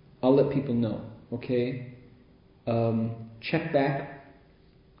let people know, okay? Check back.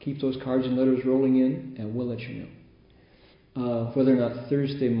 Keep those cards and letters rolling in, and we'll let you know. Whether or not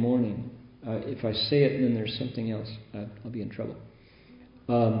Thursday morning, if I say it and then there's something else, I'll be in trouble.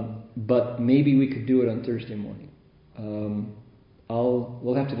 But maybe we could do it on Thursday morning.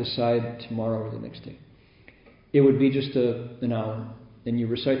 We'll have to decide tomorrow or the next day. It would be just an hour. Then you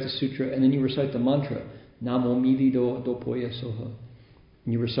recite the sutra, and then you recite the mantra, Namo Midi Do Dopoya Soha.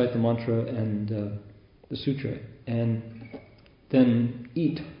 And you recite the mantra and the sutra, and then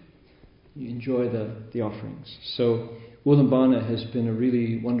eat. You enjoy the offerings. So Ulambana has been a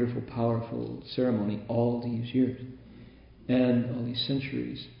really wonderful, powerful ceremony all these years and all these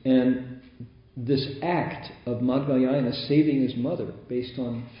centuries. And this act of Madhyayana saving his mother based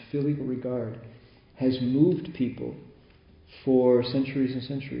on filial regard has moved people for centuries and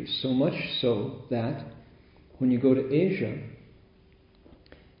centuries. So much so that when you go to Asia,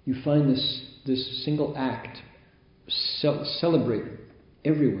 you find this single act celebrated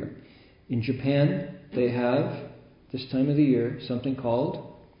everywhere. In Japan, they have, this time of the year, something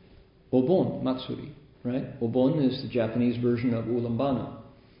called Obon Matsuri, right? Obon is the Japanese version of Ulambana.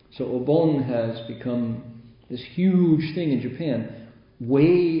 So Obon has become this huge thing in Japan,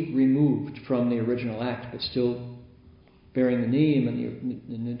 way removed from the original act, but still bearing the name and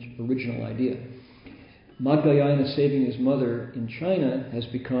the original idea. Madhyayana saving his mother in China has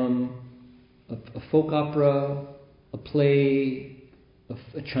become a folk opera, a play,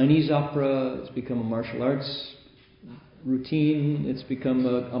 a Chinese opera. It's become a martial arts routine. It's become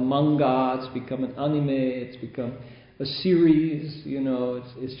a manga. It's become an anime. It's become a series.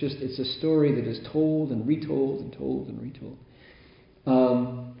 It's a story that is told and retold and told and retold.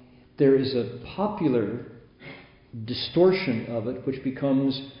 There is a popular distortion of it, which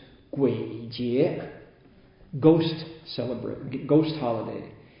becomes Guijie, ghost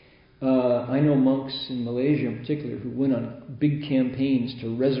holiday. I know monks in Malaysia in particular who went on big campaigns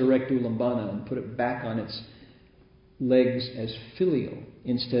to resurrect Ulambana and put it back on its legs as filial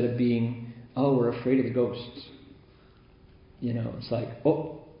instead of being, we're afraid of the ghosts. It's like,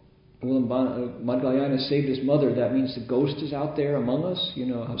 Ulambana, Madhyayana saved his mother, that means the ghost is out there among us?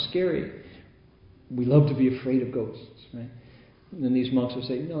 How scary. We love to be afraid of ghosts, right? And then these monks will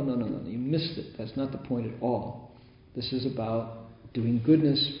say, no, you missed it. That's not the point at all. This is about doing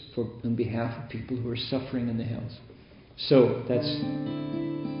goodness on behalf of people who are suffering in the hells. So that's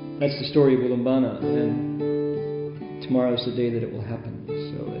the story of Ulambana, and tomorrow is the day that it will happen.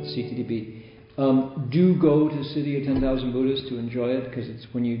 So that's CTDB. Do go to City of 10,000 Buddhas to enjoy it, because it's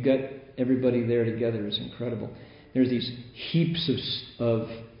when you get everybody there together, it's incredible. There's these heaps of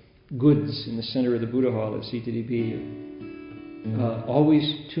goods in the center of the Buddha Hall at CTDB. Always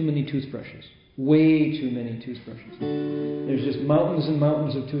too many toothbrushes. Way too many toothbrushes. There's just mountains and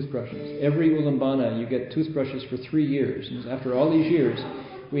mountains of toothbrushes. Every Ulambana, you get toothbrushes for 3 years. And after all these years,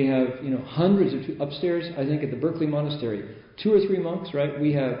 we have hundreds of upstairs. I think at the Berkeley Monastery, 2 or 3 monks, right?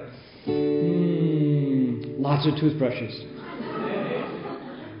 We have lots of toothbrushes,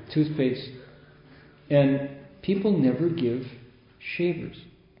 toothpaste, and people never give shavers.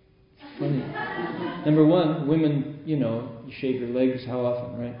 Funny. Number one, women, you shave your legs how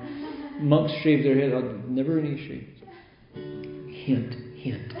often, right? Monks shave their head. Never any shavers. Hint,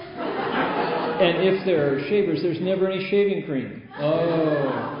 hint. And if there are shavers, there's never any shaving cream.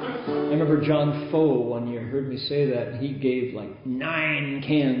 Oh. I remember John Foe one year heard me say that. He gave like 9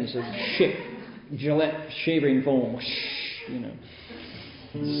 cans of Gillette shaving foam.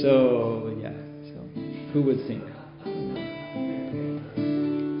 So, yeah. So, who would think?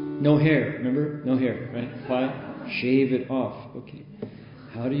 No hair, remember? No hair, right? Why? Shave it off. Okay.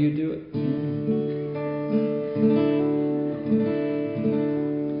 How do you do it?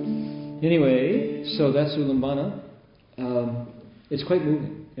 Anyway, so that's Ulambana. It's quite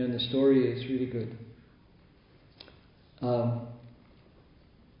moving, and the story is really good.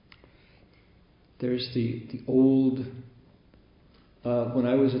 There's the old... when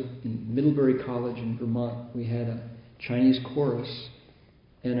I was in Middlebury College in Vermont, we had a Chinese chorus,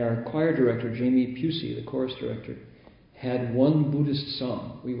 and our choir director, Jamie Pusey, the chorus director, had one Buddhist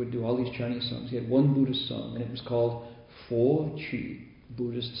song. We would do all these Chinese songs. He had one Buddhist song, and it was called Fo Qi,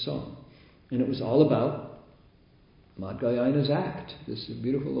 Buddhist song. And it was all about Madhyayana's act. This is a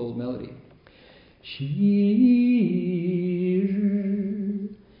beautiful old melody. Shi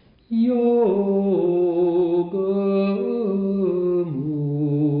yoga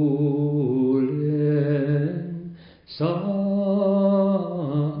mulen sam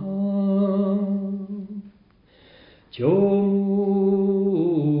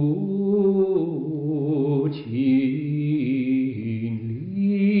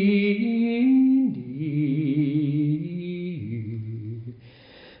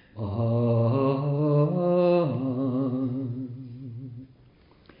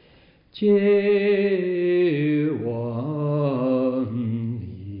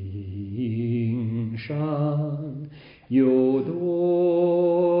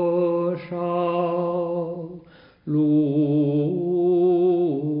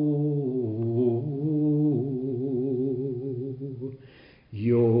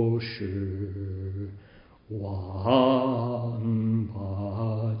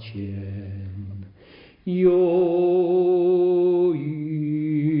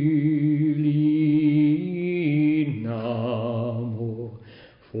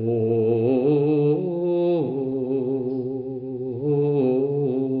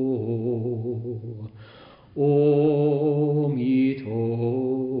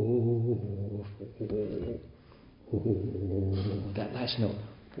that last note.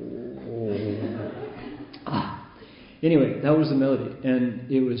 Anyway, that was the melody, and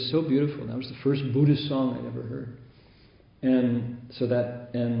it was so beautiful. That was the first Buddhist song I'd ever heard. And so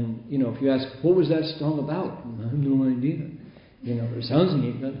that, and if you ask, what was that song about? I have no idea. It sounds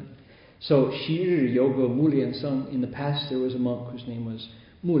neat, doesn't it? So, Shi Ri Yoga Mulian sung. In the past, there was a monk whose name was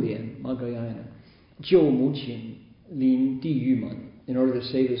Mulian, Madhyayana. Jiu Mu Qin, Lin Di Yu Man. In order to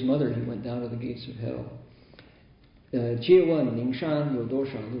save his mother, he went down to the gates of hell. Jie Wen Ning Shan You Do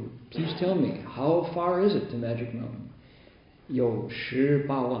Sha Lu. Please tell me, how far is it to Magic Mountain? You 18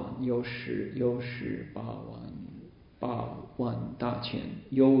万 You 18万大千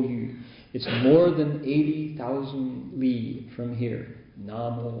You Yu. It's more than 80,000 li from here.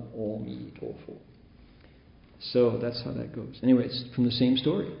 Namo Omi Tofu. So that's how that goes. Anyway, it's from the same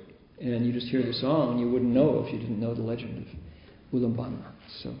story. And you just hear the song, you wouldn't know if you didn't know the legend of Ulambana.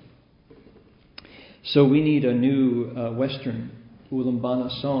 So we need a new Western Ulambana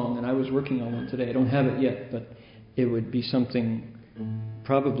song, and I was working on one today. I don't have it yet, but it would be something,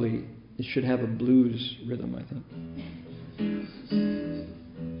 probably, it should have a blues rhythm, I think.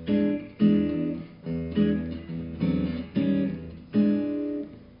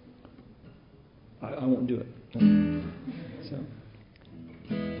 I won't do it. No. So.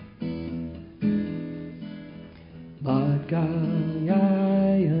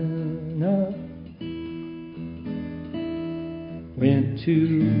 Madhyayana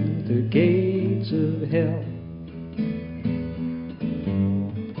to the gates of hell.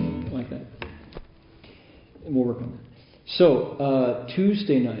 Like that. And we'll work on that. So,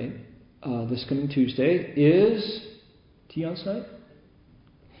 Tuesday night, this coming Tuesday, is Tian's night.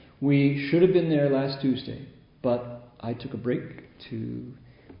 We should have been there last Tuesday, but I took a break to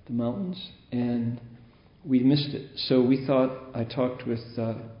the mountains and we missed it. So we thought, I talked with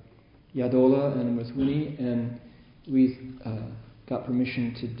Yadola and with Winnie, and we got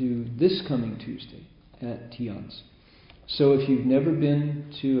permission to do this coming Tuesday at Tian's. So if you've never been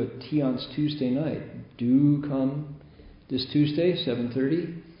to a Tian's Tuesday night, do come this Tuesday,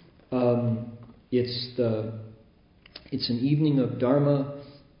 7:30. It's an evening of Dharma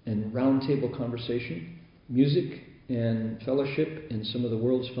and roundtable conversation, music and fellowship, and some of the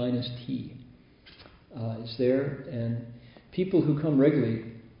world's finest tea is there. And people who come regularly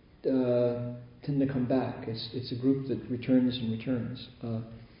tend to come back. It's a group that returns and returns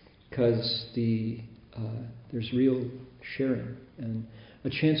because there's real sharing and a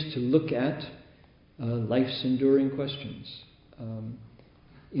chance to look at life's enduring questions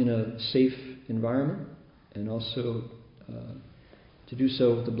in a safe environment, and also to do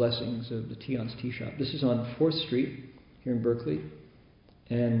so with the blessings of the Tian's Tea Shop. This is on 4th Street here in Berkeley,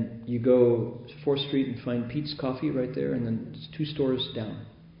 and you go to 4th Street and find Pete's Coffee right there, and then it's 2 stores down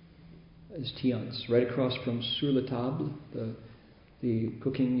is Tian's, right across from Sur la Table, the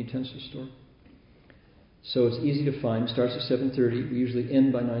cooking utensil store. So it's easy to find. Starts at 7:30. We usually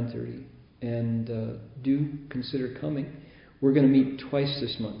end by 9:30, and do consider coming. We're going to meet twice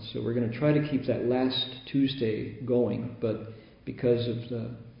this month, so we're going to try to keep that last Tuesday going, but because of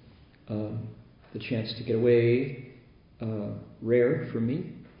the chance to get away, rare for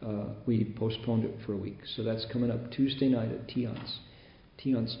me, we postponed it for a week. So that's coming up Tuesday night at Tian's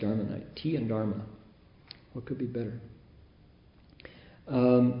Dharma night. Tea and Dharma. What could be better?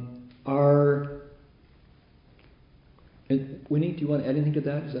 Winnie, do you want to add anything to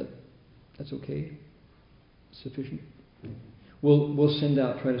that? That's okay? Sufficient? We'll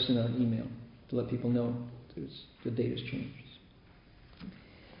try to send out an email to let people know the date has changed.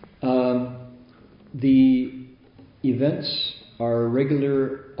 The events, our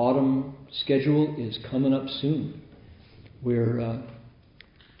regular autumn schedule is coming up soon. We're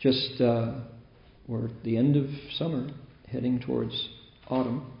we're at the end of summer, heading towards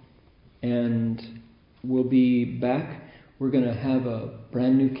autumn, and we'll be back. We're going to have a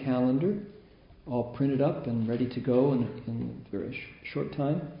brand new calendar, all printed up and ready to go in a very short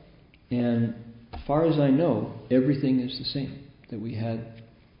time. And as far as I know, everything is the same that we had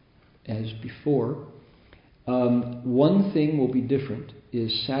as before. One thing will be different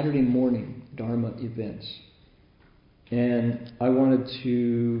is Saturday morning Dharma events. And I wanted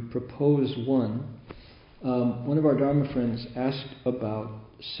to propose one. One of our Dharma friends asked about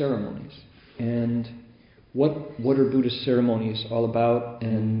ceremonies and what are Buddhist ceremonies all about.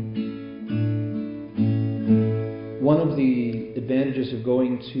 And one of the advantages of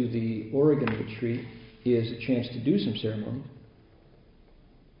going to the Oregon retreat is a chance to do some ceremonies.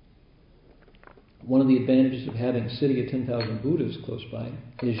 One of the advantages of having a city of 10,000 Buddhas close by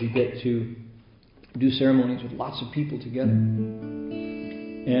is you get to do ceremonies with lots of people together.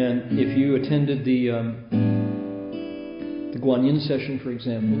 And if you attended the Guanyin session, for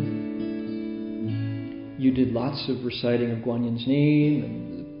example, you did lots of reciting of Guanyin's name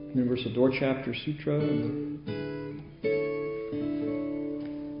and the Universal Door Chapter Sutra.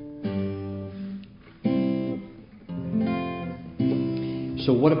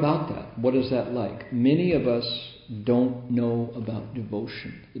 So what about that? What is that like? Many of us don't know about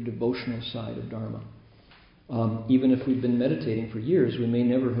devotion, the devotional side of Dharma. Even if we've been meditating for years, we may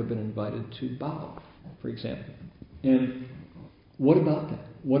never have been invited to bow, for example. And what about that?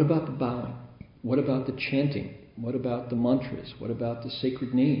 What about the bowing? What about the chanting? What about the mantras? What about the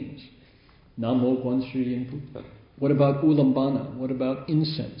sacred names? Namo Guan Sri Yin Pu. What about ulambana? What about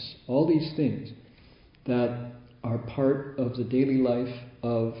incense? All these things that are part of the daily life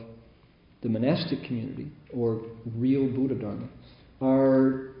of the monastic community or real Buddha Dharma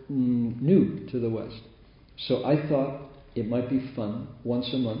are new to the West. So I thought it might be fun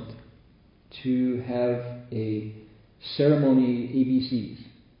once a month to have a ceremony ABCs,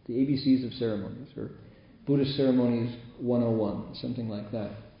 the ABCs of ceremonies, or Buddhist Ceremonies 101, something like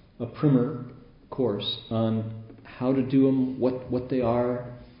that. A primer course on how to do them, what they are,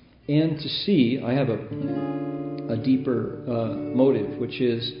 and to see, I have a deeper motive, which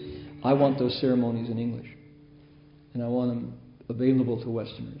is I want those ceremonies in English, and I want them available to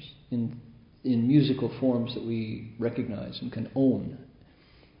Westerners in musical forms that we recognize and can own.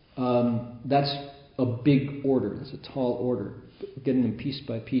 That's a big order. It's a tall order, getting them piece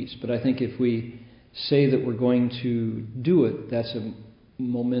by piece. But I think if we say that we're going to do it, that's a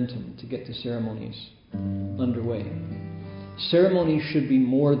momentum to get the ceremonies underway. Ceremonies should be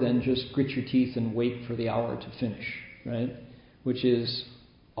more than just grit your teeth and wait for the hour to finish, right? Which is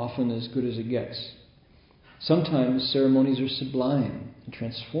often as good as it gets. Sometimes ceremonies are sublime and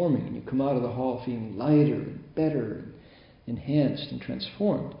transforming, and you come out of the hall feeling lighter and better and enhanced and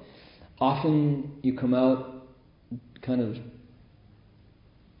transformed. Often you come out kind of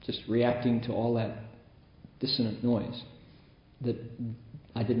just reacting to all that dissonant noise that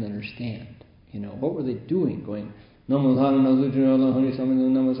I didn't understand. What were they doing? Going, they're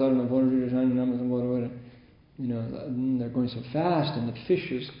going so fast, and the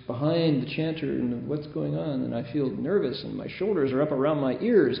fish is behind the chanter, and what's going on? And I feel nervous, and my shoulders are up around my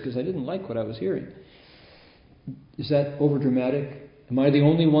ears because I didn't like what I was hearing. Is that overdramatic? Am I the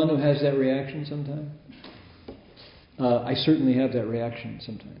only one who has that reaction sometimes? I certainly have that reaction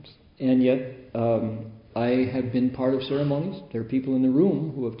sometimes. And yet, I have been part of ceremonies. There are people in the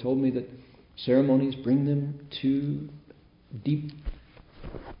room who have told me that ceremonies bring them to deep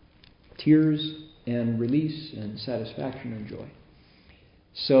tears and release and satisfaction and joy.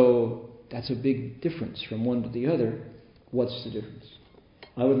 So that's a big difference from one to the other. What's the difference?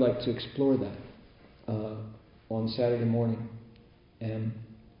 I would like to explore that on Saturday morning. And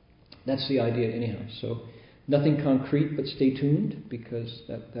that's the idea anyhow. So nothing concrete, but stay tuned, because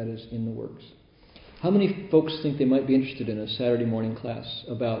that is in the works. How many folks think they might be interested in a Saturday morning class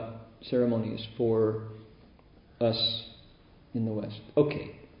about ceremonies for us in the West?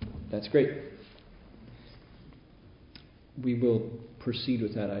 Okay, that's great. We will proceed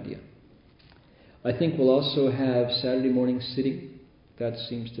with that idea. I think we'll also have Saturday morning sitting. That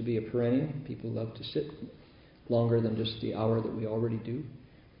seems to be a perennial. People love to sit longer than just the hour that we already do.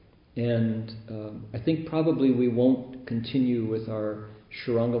 And I think probably we won't continue with our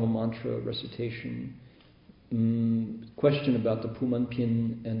Shurangama mantra recitation. Question about the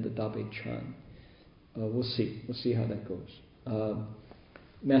Pumanpin and the Dabe Chan. We'll see. We'll see how that goes.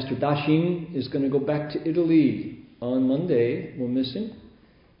 Master Dashing is going to go back to Italy on Monday. We'll miss him.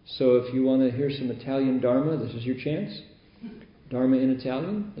 So if you want to hear some Italian Dharma, this is your chance. Dharma in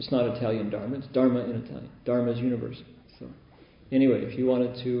Italian. It's not Italian Dharma. It's Dharma in Italian. Dharma is universal. So anyway, if you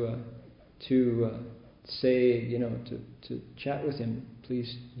wanted to chat with him,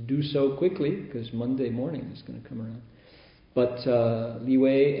 please do so quickly, because Monday morning is going to come around. But Li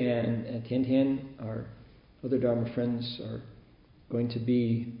Wei and Tian Tian, our other Dharma friends, are going to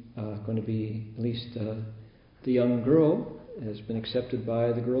be at least the young girl has been accepted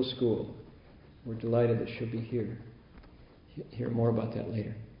by the girls' school. We're delighted that she'll be here. Hear more about that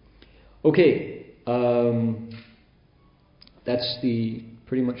later. Okay, that's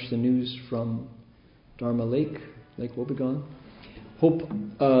pretty much the news from Dharma Lake Wobegon. Hope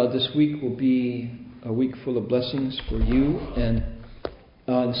this week will be a week full of blessings for you, and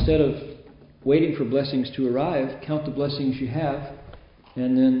instead of waiting for blessings to arrive, count the blessings you have,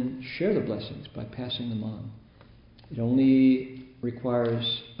 and then share the blessings by passing them on. It only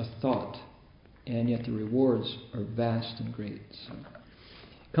requires a thought, and yet the rewards are vast and great. So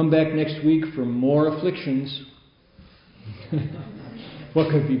come back next week for more afflictions.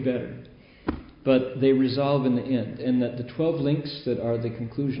 What could be better? But they resolve in the end, and that the 12 links that are the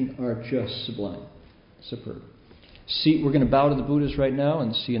conclusion are just sublime, superb. We're going to bow to the Buddhas right now,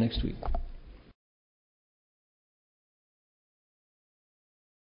 and see you next week.